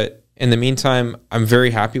future. But in the meantime, I'm very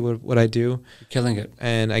happy with what I do. You're killing it.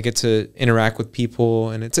 And I get to interact with people,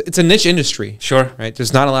 and it's a niche industry. Sure. Right?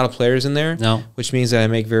 There's not a lot of players in there. No. Which means that I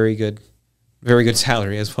make very good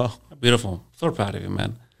salary as well. Beautiful. So proud of you,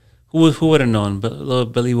 man. Who would have known? Little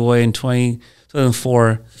Billy Boy in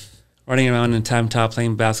 2004, running around in time top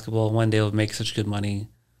playing basketball, one day will make such good money.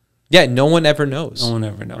 Yeah, no one ever knows. No one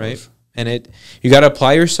ever knows. Right? And you got to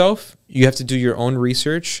apply yourself. You have to do your own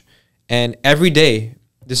research. And every day,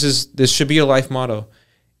 this should be your life motto.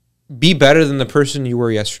 Be better than the person you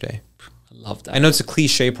were yesterday. I love that. I know it's a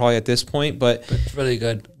cliche probably at this point, but it's really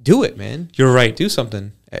good. Do it, man. You're right. Do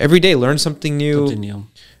something. Every day, learn something new.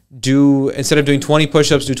 Instead of doing 20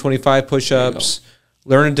 push-ups, do 25 push-ups.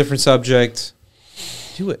 Learn a different subject.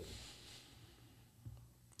 Do it.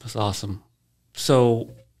 That's awesome. So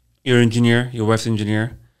you're an engineer, your wife's an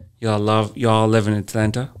engineer. Y'all live in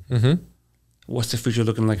Atlanta. Mm-hmm. What's the future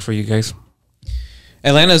looking like for you guys?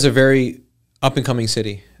 Atlanta is a very up-and-coming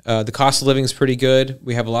city. The cost of living is pretty good.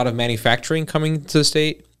 We have a lot of manufacturing coming to the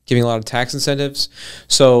state, giving a lot of tax incentives.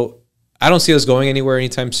 So I don't see us going anywhere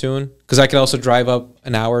anytime soon because I can also drive up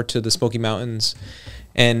an hour to the Smoky Mountains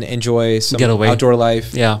and enjoy some outdoor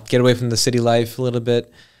life. Yeah. Get away from the city life a little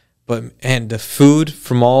bit. And the food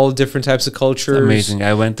from all different types of cultures. It's amazing.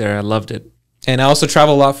 I went there. I loved it. And I also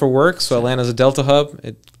travel a lot for work. So Atlanta's a Delta hub.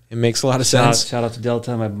 It makes a lot of sense. Shout out to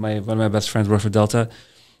Delta. One of my best friends works for Delta.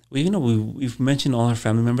 We've mentioned all our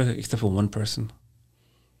family members except for one person.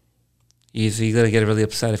 He's gonna get really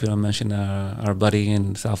upset if we don't mention our buddy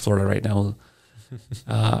in South Florida right now,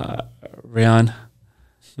 Rayon.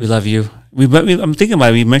 We love you. I'm thinking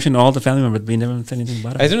about it. We mentioned all the family members, but we never said anything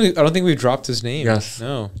about it. I don't think we've dropped his name. Yes.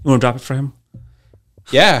 No. You want to drop it for him?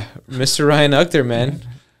 Yeah, Mr. Ryan Uchter, man.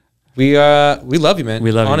 We love you, man.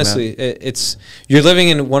 We love honestly, you, man. It's you're living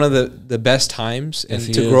in one of the best times, and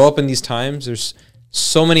to grow up in these times, there's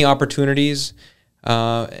so many opportunities,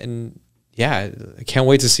 and yeah, I can't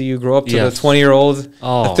wait to see you grow up to the 20-year-old, the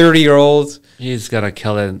 30-year-old. He's gonna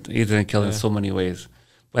kill it. He's gonna kill it in so many ways.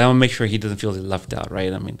 But I want to make sure he doesn't feel left out,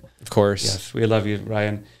 right? I mean, of course. Yes, we love you,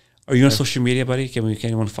 Ryan. Are you on social media, buddy? Can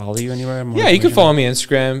anyone follow you anywhere? Yeah, you can follow me on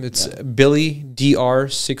Instagram. It's Billy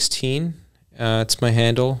Dr16. It's my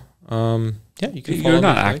handle. Yeah, you can follow You're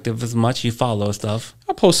not me, active as much. You follow stuff.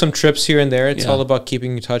 I'll post some trips here and there. It's all about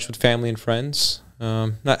keeping in touch with family and friends.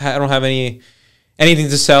 I don't have anything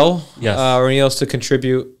to sell or anything else to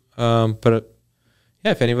contribute. But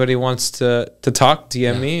yeah, if anybody wants to talk,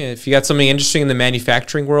 DM me. If you got something interesting in the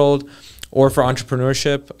manufacturing world or for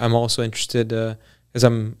entrepreneurship, I'm also interested because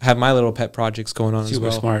have my little pet projects going on as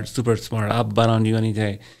well. Super smart. I'll bet on you any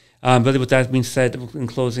day. But with that being said, in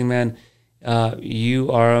closing, man, you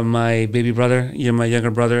are my baby brother. You're my younger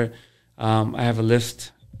brother. I have a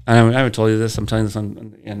list. I haven't told you this. I'm telling this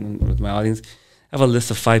with my audience. I have a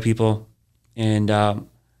list of 5 people, and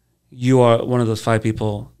you are one of those 5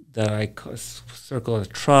 people that I circle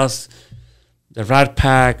of trust, the rat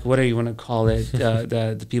pack, whatever you want to call it,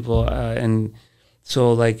 the people, and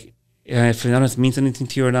so like, if it means anything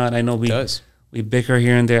to you or not, I know we bicker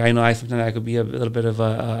here and there. I know sometimes I could be a little bit of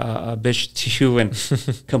a bitch to you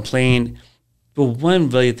and complain. But one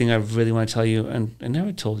really thing I really want to tell you, and I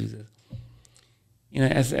never told you this, you know,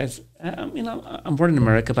 as I'm born in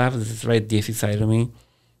America, but I have this right Desi side of me.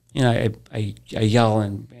 You know, I yell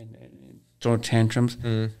and throw tantrums.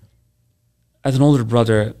 As an older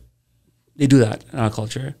brother, they do that in our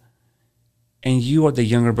culture. And you are the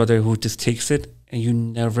younger brother who just takes it, and you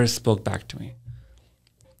never spoke back to me.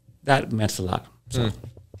 That meant a lot. So,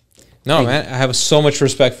 no, man, I have so much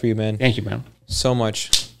respect for you, man. Thank you, man. So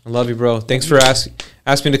much. I love you, bro. Thanks for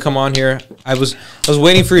asking me to come on here. I was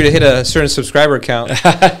waiting for you to hit a certain subscriber count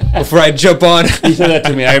before I jump on. You said that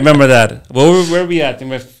to me. I remember that. Well, where are we at? I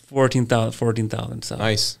think we're 14,000. So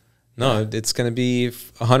nice. No, it's going to be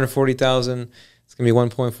 140,000. It's going to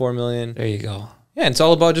be 1.4 million. There you go. Yeah, it's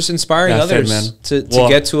all about just inspiring others to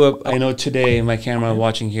get to a... I know today, my camera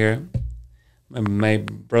watching here, my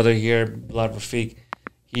brother here, Bilal Rafiq,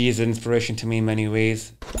 he is an inspiration to me in many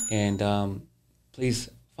ways. And please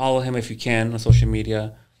follow him if you can on social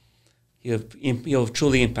media. He'll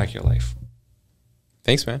truly impact your life.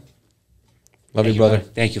 Thanks, man. Love you, brother.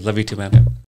 Thank you. Love you too, man.